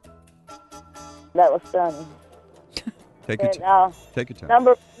 3. That was Sonny. Take your time. Take your time.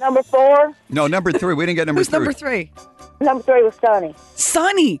 Number 4. No, number 3. We didn't get number 3. Who's number 3? Number 3 was Sonny.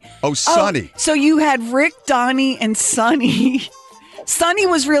 Sonny. Oh, Sonny. So you had Rick, Donnie, and Sonny. Sonny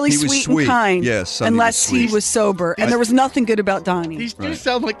was really He was sweet sweet. and kind. Yes, Sonny unless was sweet. he was sober. And there was nothing good about Donnie. These do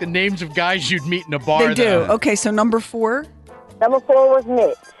sound like the names of guys you'd meet in a bar. They do. though. Okay, so number 4. Number 4 was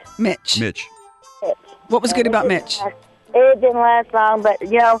Mitch. Mitch. What was good about Mitch? It didn't last long, but,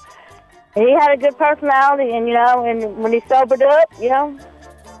 he had a good personality, and, and when he sobered up,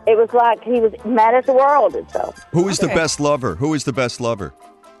 it was like he was mad at the world and so. Who is the best lover? Who is the best lover?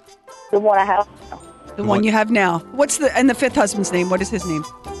 The one I have. The one you have now. What's the 5th husband's name? What is his name?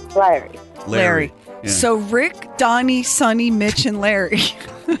 Larry. Yeah. So Rick, Donnie, Sonny, Mitch, and Larry.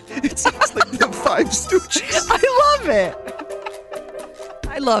 It sounds like the 5 Stooges.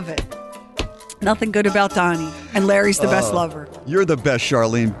 I love it. Nothing good about Donnie. And Larry's the best lover. You're the best,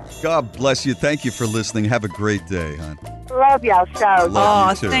 Charlene. God bless you. Thank you for listening. Have a great day, hon. Love y'all show.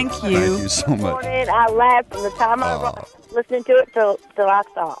 Love you too. thank you. Thank you so much. I laughed from the time I was listening to it till I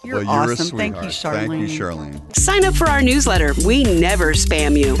stopped. You're Well, awesome. Thank you, sweetheart. Charlene. Thank you, Charlene. Sign up for our newsletter. We never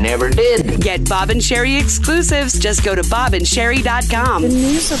spam you. Never did. Get Bob and Sherry exclusives. Just go to bobandsherry.com. The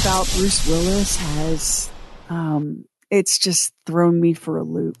news about Bruce Willis has, it's just thrown me for a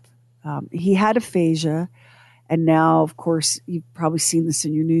loop. He had aphasia, and now, of course, you've probably seen this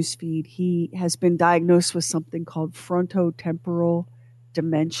in your news feed. He has been diagnosed with something called frontotemporal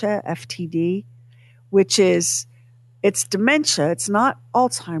dementia, FTD, which is, it's dementia. It's not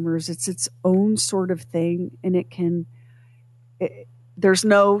Alzheimer's. It's its own sort of thing, and there's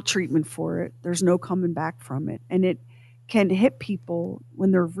no treatment for it. There's no coming back from it, and it can hit people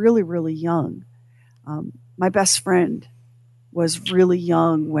when they're really, really young. My best friend was really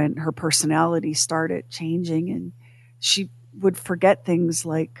young when her personality started changing, and she would forget things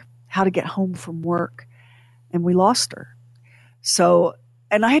like how to get home from work, and we lost her. So,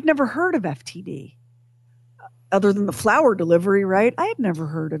 and I had never heard of FTD other than the flower delivery, right? I had never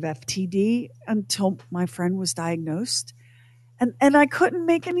heard of FTD until my friend was diagnosed, and I couldn't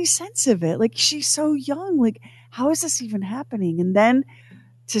make any sense of it. Like, she's so young. Like, how is this even happening? And then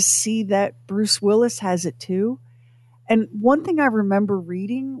to see that Bruce Willis has it too. And one thing I remember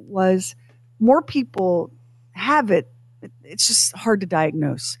reading was more people have it. It's just hard to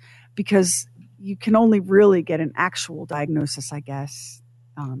diagnose because you can only really get an actual diagnosis, I guess,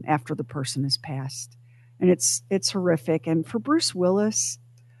 after the person has passed. And it's horrific. And for Bruce Willis,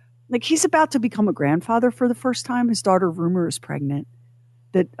 like, he's about to become a grandfather for the first time. His daughter, Rumor, is pregnant.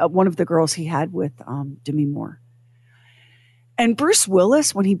 That one of the girls he had with Demi Moore. And Bruce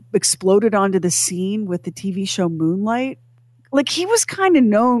Willis, when he exploded onto the scene with the TV show Moonlight, like, he was kind of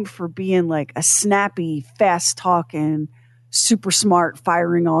known for being like a snappy, fast talking, super smart,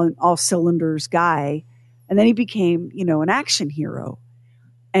 firing on all cylinders guy. And then he became, an action hero.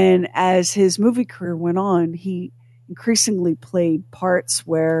 And as his movie career went on, he increasingly played parts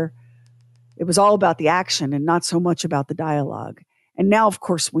where it was all about the action and not so much about the dialogue. And now, of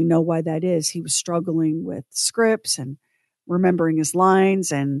course, we know why that is. He was struggling with scripts and remembering his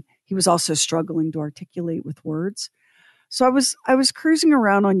lines, and he was also struggling to articulate with words. So I was cruising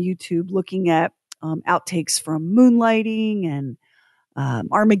around on YouTube looking at outtakes from Moonlighting and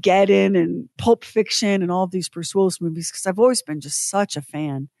Armageddon and Pulp Fiction and all of these Bruce Willis movies because I've always been just such a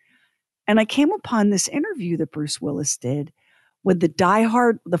fan. And I came upon this interview that Bruce Willis did when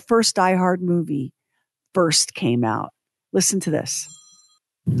the first Die Hard movie first came out. Listen to this.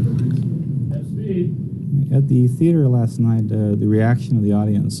 At the theater last night, the reaction of the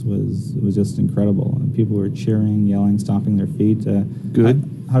audience was just incredible. People were cheering, yelling, stomping their feet. Good.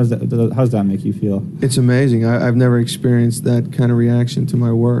 How does that make you feel? It's amazing. I've never experienced that kind of reaction to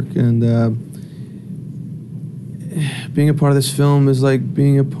my work, and being a part of this film is like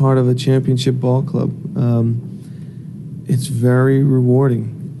being a part of a championship ball club. It's very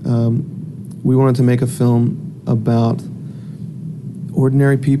rewarding. We wanted to make a film about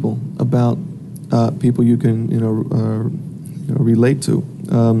ordinary people, about people you can relate to.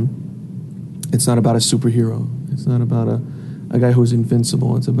 It's not about a superhero. It's not about a guy who's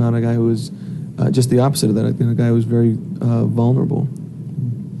invincible. It's about a guy who is just the opposite of that. A guy who's very vulnerable.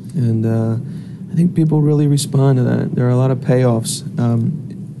 And I think people really respond to that. There are a lot of payoffs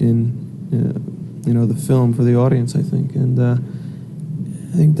in the film for the audience, I think. And I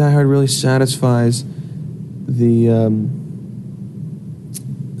think Die Hard really satisfies the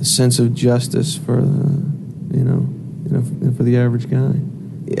sense of justice for for the average guy.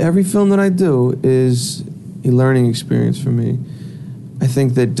 Every film that I do is a learning experience for me. I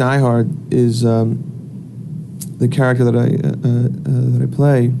think that Die Hard is the character that I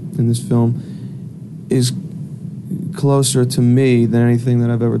play in this film is closer to me than anything that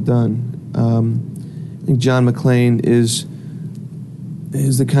I've ever done. I think John McClane is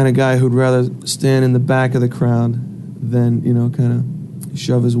the kind of guy who'd rather stand in the back of the crowd than kind of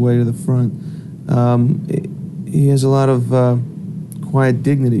shove his way to the front. He has a lot of quiet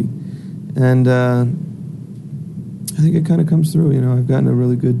dignity, and I think it kind of comes through. I've gotten a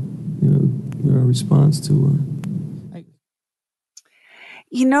really good response to.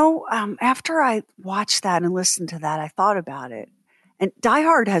 After I watched that and listened to that, I thought about it, and Die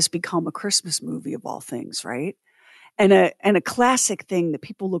Hard has become a Christmas movie of all things, right? And a classic thing that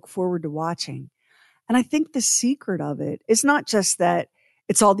people look forward to watching. And I think the secret of it is not just that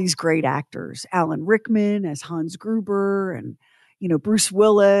it's all these great actors, Alan Rickman as Hans Gruber and, Bruce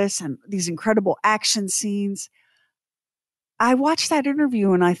Willis and these incredible action scenes. I watched that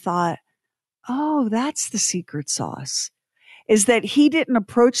interview and I thought, oh, that's the secret sauce, is that he didn't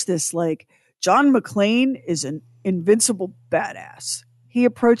approach this like John McClane is an invincible badass. He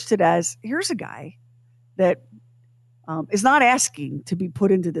approached it as, here's a guy that is not asking to be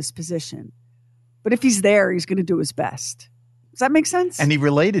put into this position, but if he's there, he's going to do his best. Does that make sense? And he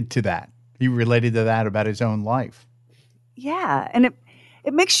related to that. He related to that about his own life. Yeah. And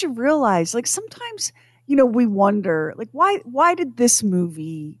it makes you realize, like, sometimes, we wonder, like, why did this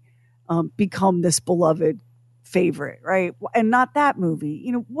movie become this beloved favorite, right? And not that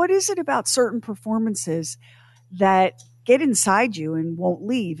movie. What is it about certain performances that get inside you and won't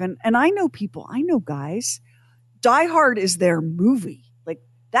leave? And I know guys, Die Hard is their movie. Like,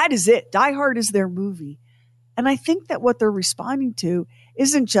 that is it. Die Hard is their movie. And I think that what they're responding to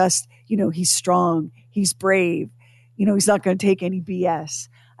isn't just, he's strong, he's brave, he's not going to take any BS.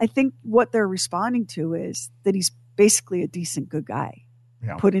 I think what they're responding to is that he's basically a decent, good guy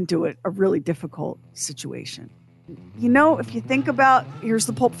put into a really difficult situation. If you think about, here's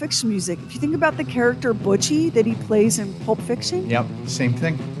the Pulp Fiction music. If you think about the character Butchie that he plays in Pulp Fiction. Yep, same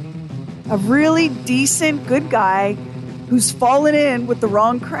thing. A really decent, good guy who's fallen in with the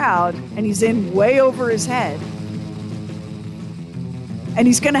wrong crowd, and he's in way over his head. And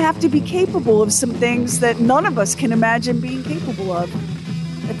he's going to have to be capable of some things that none of us can imagine being capable of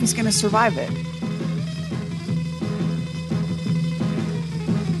if he's going to survive it.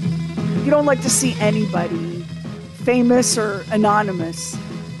 You don't like to see anybody, famous or anonymous,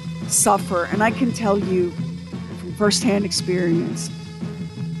 suffer. And I can tell you from firsthand experience,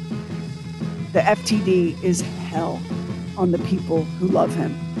 the FTD is hell on the people who love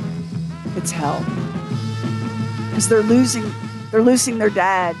him. It's hell. Because they're losing their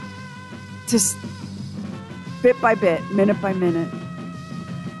dad just bit by bit, minute by minute.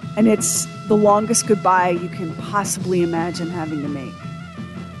 And it's the longest goodbye you can possibly imagine having to make.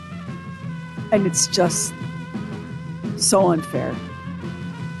 And it's just so unfair.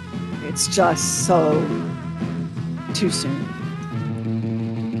 It's just so too soon.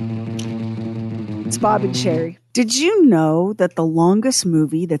 It's Bob and Sherry. Did you know that the longest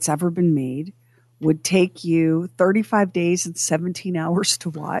movie that's ever been made would take you 35 days and 17 hours to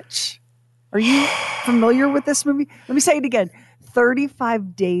watch? Are you familiar with this movie? Let me say it again.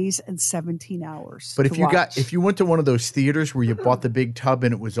 35 days and 17 hours. But if you went to one of those theaters where you bought the big tub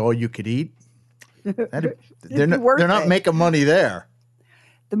and it was all you could eat, They're not making money there.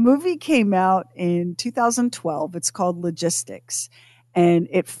 The movie came out in 2012. It's called Logistics, and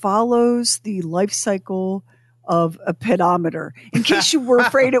it follows the life cycle of a pedometer. In case you were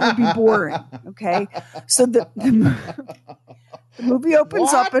afraid it would be boring, okay? So the movie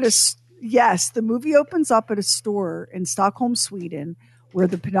opens up at the movie opens up at a store in Stockholm, Sweden, where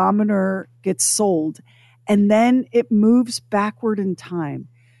the pedometer gets sold, and then it moves backward in time.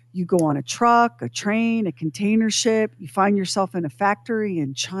 You go on a truck, a train, a container ship. You find yourself in a factory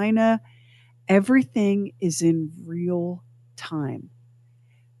in China. Everything is in real time,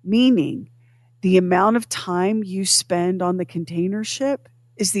 meaning the amount of time you spend on the container ship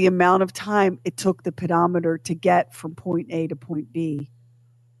is the amount of time it took the pedometer to get from point A to point B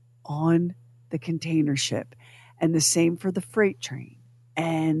on the container ship. And the same for the freight train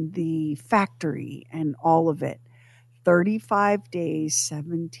and the factory and all of it. 35 days,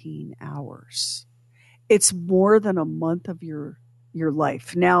 17 hours. It's more than a month of your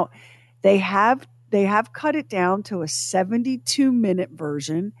life. Now, they have cut it down to a 72-minute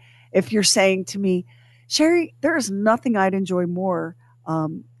version. If you're saying to me, Sherry, there is nothing I'd enjoy more.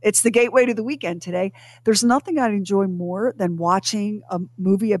 It's the gateway to the weekend today. There's nothing I'd enjoy more than watching a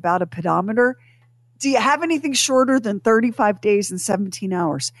movie about a pedometer. Do you have anything shorter than 35 days and 17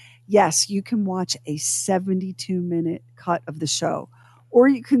 hours? Yes, you can watch a 72-minute cut of the show, or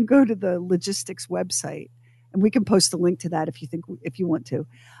you can go to the Logistics website, and we can post a link to that if you want to.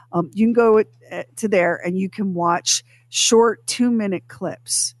 You can go to there, and you can watch short 2-minute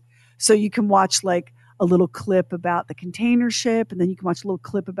clips. So you can watch like a little clip about the container ship, and then you can watch a little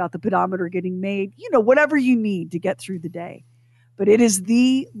clip about the pedometer getting made. You know, whatever you need to get through the day. But it is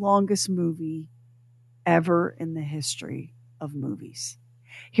the longest movie ever in the history of movies.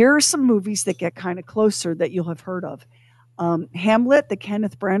 Here are some movies that get kind of closer that you'll have heard of. Hamlet, the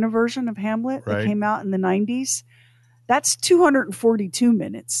Kenneth Branagh version of Hamlet that came out in the 90s. That's 242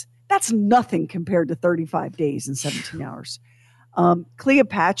 minutes. That's nothing compared to 35 days and 17 hours.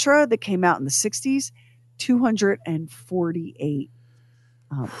 Cleopatra that came out in the 60s, 248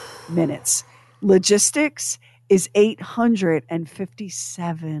 minutes. Logistics is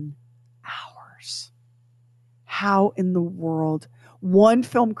 857 hours. How in the world? One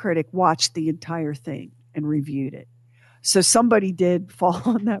film critic watched the entire thing and reviewed it. So somebody did fall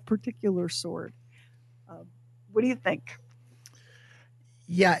on that particular sword. What do you think?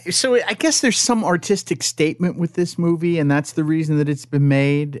 Yeah, so I guess there's some artistic statement with this movie, and that's the reason that it's been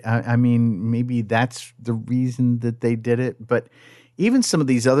made. I mean, maybe that's the reason that they did it. But even some of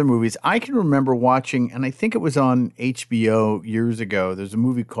these other movies, I can remember watching, and I think it was on HBO years ago. There's a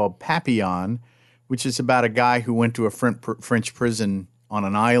movie called Papillon, which is about a guy who went to a French prison on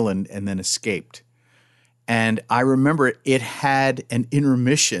an island and then escaped. And I remember it had an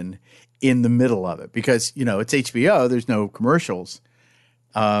intermission in the middle of it because, you know, it's HBO, there's no commercials.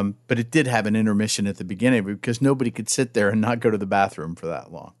 But it did have an intermission at the beginning because nobody could sit there and not go to the bathroom for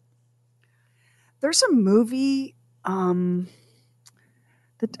that long. There's a movie, what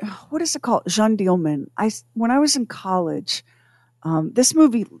is it called? Jeanne Dielman. When I was in college, this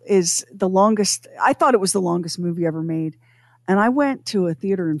movie is the longest. I thought it was the longest movie ever made. And I went to a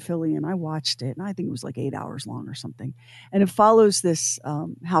theater in Philly and I watched it. And I think it was like 8 hours long or something. And it follows this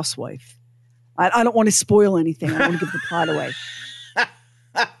housewife. I don't want to spoil anything. I don't want to give the plot away.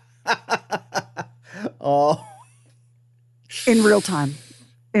 Oh, in real time.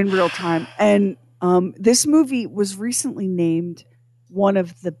 And this movie was recently named one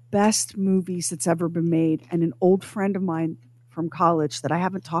of the best movies that's ever been made. And an old friend of mine from college that I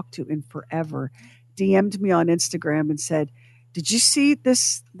haven't talked to in forever DM'd me on Instagram and said, "Did you see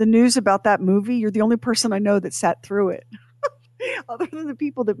the news about that movie? You're the only person I know that sat through it other than the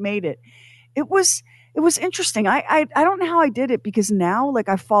people that made it." It was interesting. I don't know how I did it because now, like,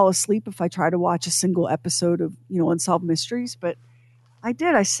 I fall asleep if I try to watch a single episode of, Unsolved Mysteries, but I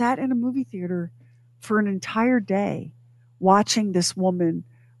did. I sat in a movie theater for an entire day watching this woman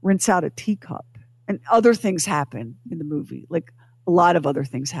rinse out a teacup, and other things happen in the movie. Like, a lot of other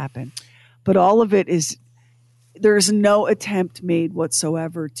things happen, but all of it is, there's no attempt made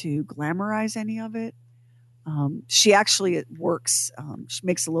whatsoever to glamorize any of it. She actually works, she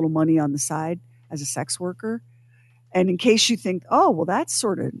makes a little money on the side as a sex worker. And in case you think, oh, well, that's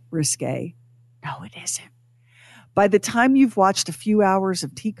sort of risque. No, it isn't. By the time you've watched a few hours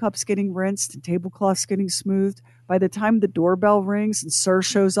of teacups getting rinsed and tablecloths getting smoothed, by the time the doorbell rings and Sir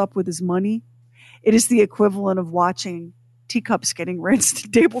shows up with his money, it is the equivalent of watching teacups getting rinsed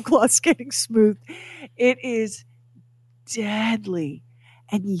and tablecloths getting smoothed. It is deadly.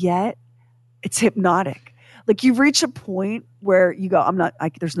 And yet it's hypnotic. Like you reach a point where you go,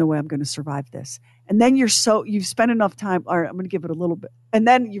 there's no way I'm going to survive this. And then you've spent enough time. All right, I'm going to give it a little bit. And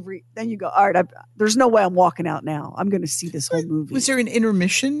then you go, all right, there's no way I'm walking out now. I'm going to see this whole movie. Was there an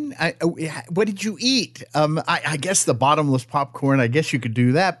intermission? What did you eat? I guess the bottomless popcorn, I guess you could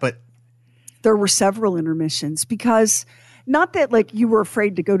do that, but. There were several intermissions because not that like you were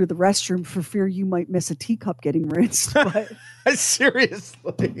afraid to go to the restroom for fear you might miss a teacup getting rinsed. But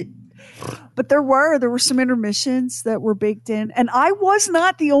seriously. But there were some intermissions that were baked in. And I was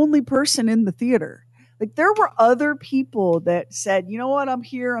not the only person in the theater. Like there were other people that said, you know what, I'm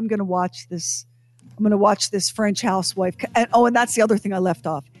here. I'm going to watch this. I'm going to watch this French housewife. And that's the other thing I left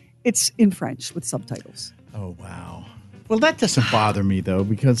off. It's in French with subtitles. Oh, wow. Well, that doesn't bother me, though,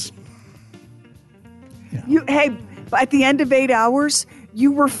 because. At the end of 8 hours,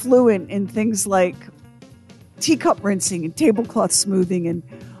 you were fluent in things like teacup rinsing and tablecloth smoothing and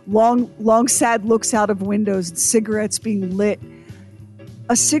long, sad looks out of windows and cigarettes being lit.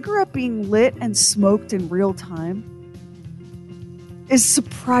 A cigarette being lit and smoked in real time is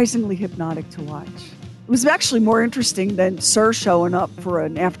surprisingly hypnotic to watch. It was actually more interesting than Sir showing up for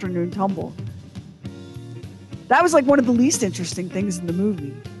an afternoon tumble. That was like one of the least interesting things in the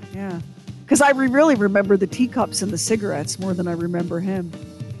movie. Yeah. Because I really remember the teacups and the cigarettes more than I remember him.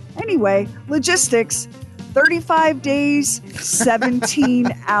 Anyway, logistics, 35 days,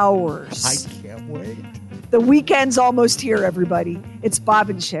 17 hours. I can't wait. The weekend's almost here, everybody. It's Bob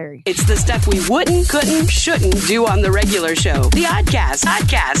and Sherry. It's the stuff we wouldn't, couldn't, shouldn't do on the regular show. The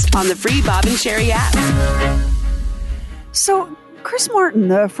Oddcast on the free Bob and Sherry app. So Chris Martin,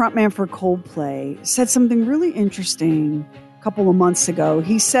 the frontman for Coldplay, said something really interesting a couple of months ago.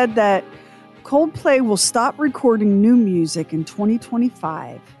 He said that Coldplay will stop recording new music in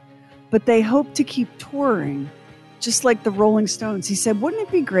 2025, but they hope to keep touring, just like the Rolling Stones. He said, wouldn't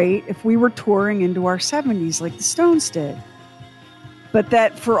it be great if we were touring into our 70s like the Stones did? But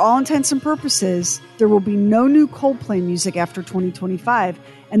that for all intents and purposes, there will be no new Coldplay music after 2025,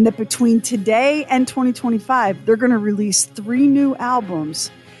 and that between today and 2025, they're going to release 3 new albums,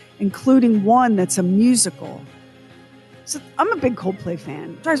 including one that's a musical. So I'm a big Coldplay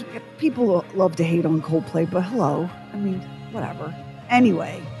fan. People love to hate on Coldplay, but hello. I mean, whatever.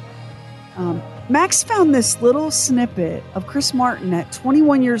 Anyway, Max found this little snippet of Chris Martin at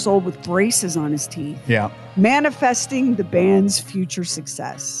 21 years old with braces on his teeth. Yeah. Manifesting the band's future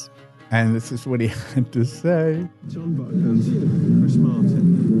success. And this is what he had to say. John Buckland, Chris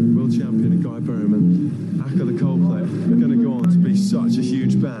Martin, world champion and Guy Berryman, Akka the Coldplay are going to go on to be such a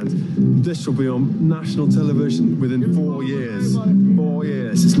huge band. This will be on national television within 4 years. 4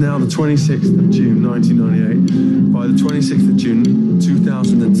 years. It's now the 26th of June 1998. By the 26th of June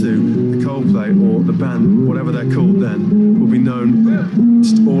 2002, the Coldplay, or the band, whatever they're called then, will be known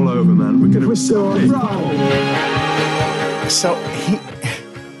just all over, man. We're going to be so big. So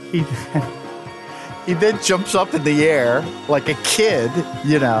he then jumps up in the air like a kid,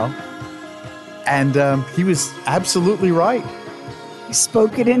 and he was absolutely right. He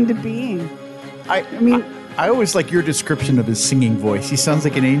spoke it into being. I always like your description of his singing voice. He sounds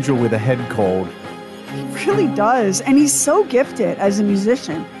like an angel with a head cold. He really does. And he's so gifted as a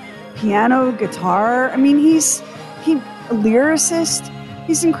musician. Piano, guitar. I mean, he's a lyricist.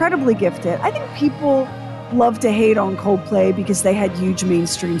 He's incredibly gifted. I think people love to hate on Coldplay because they had huge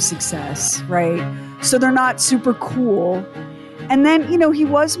mainstream success, right? So they're not super cool. And then, he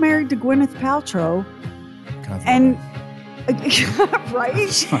was married to Gwyneth Paltrow. And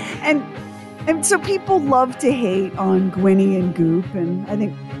right? And so people love to hate on Gwynny and Goop, and I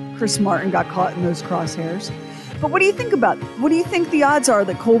think Chris Martin got caught in those crosshairs. But what do you think about it? What do you think the odds are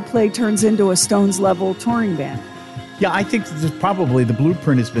that Coldplay turns into a Stones-level touring band? Yeah, I think that probably the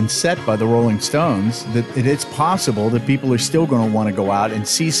blueprint has been set by the Rolling Stones, that it's possible that people are still going to want to go out and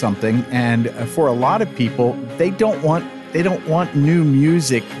see something. And for a lot of people, they don't want new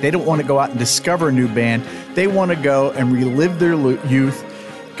music. They don't want to go out and discover a new band. They want to go and relive their youth,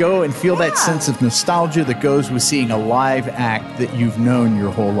 go and feel that sense of nostalgia that goes with seeing a live act that you've known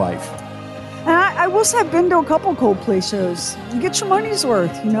your whole life. And I will say I've been to a couple Coldplay shows. You get your money's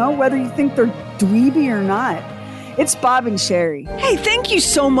worth, whether you think they're dweeby or not. It's Bob and Sherry. Hey, thank you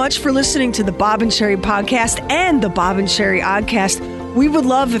so much for listening to the Bob and Sherry podcast and the Bob and Sherry Oddcast. We would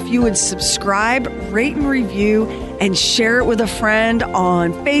love if you would subscribe, rate and review, and share it with a friend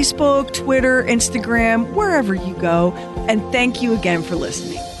on Facebook, Twitter, Instagram, wherever you go. And thank you again for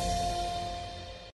listening.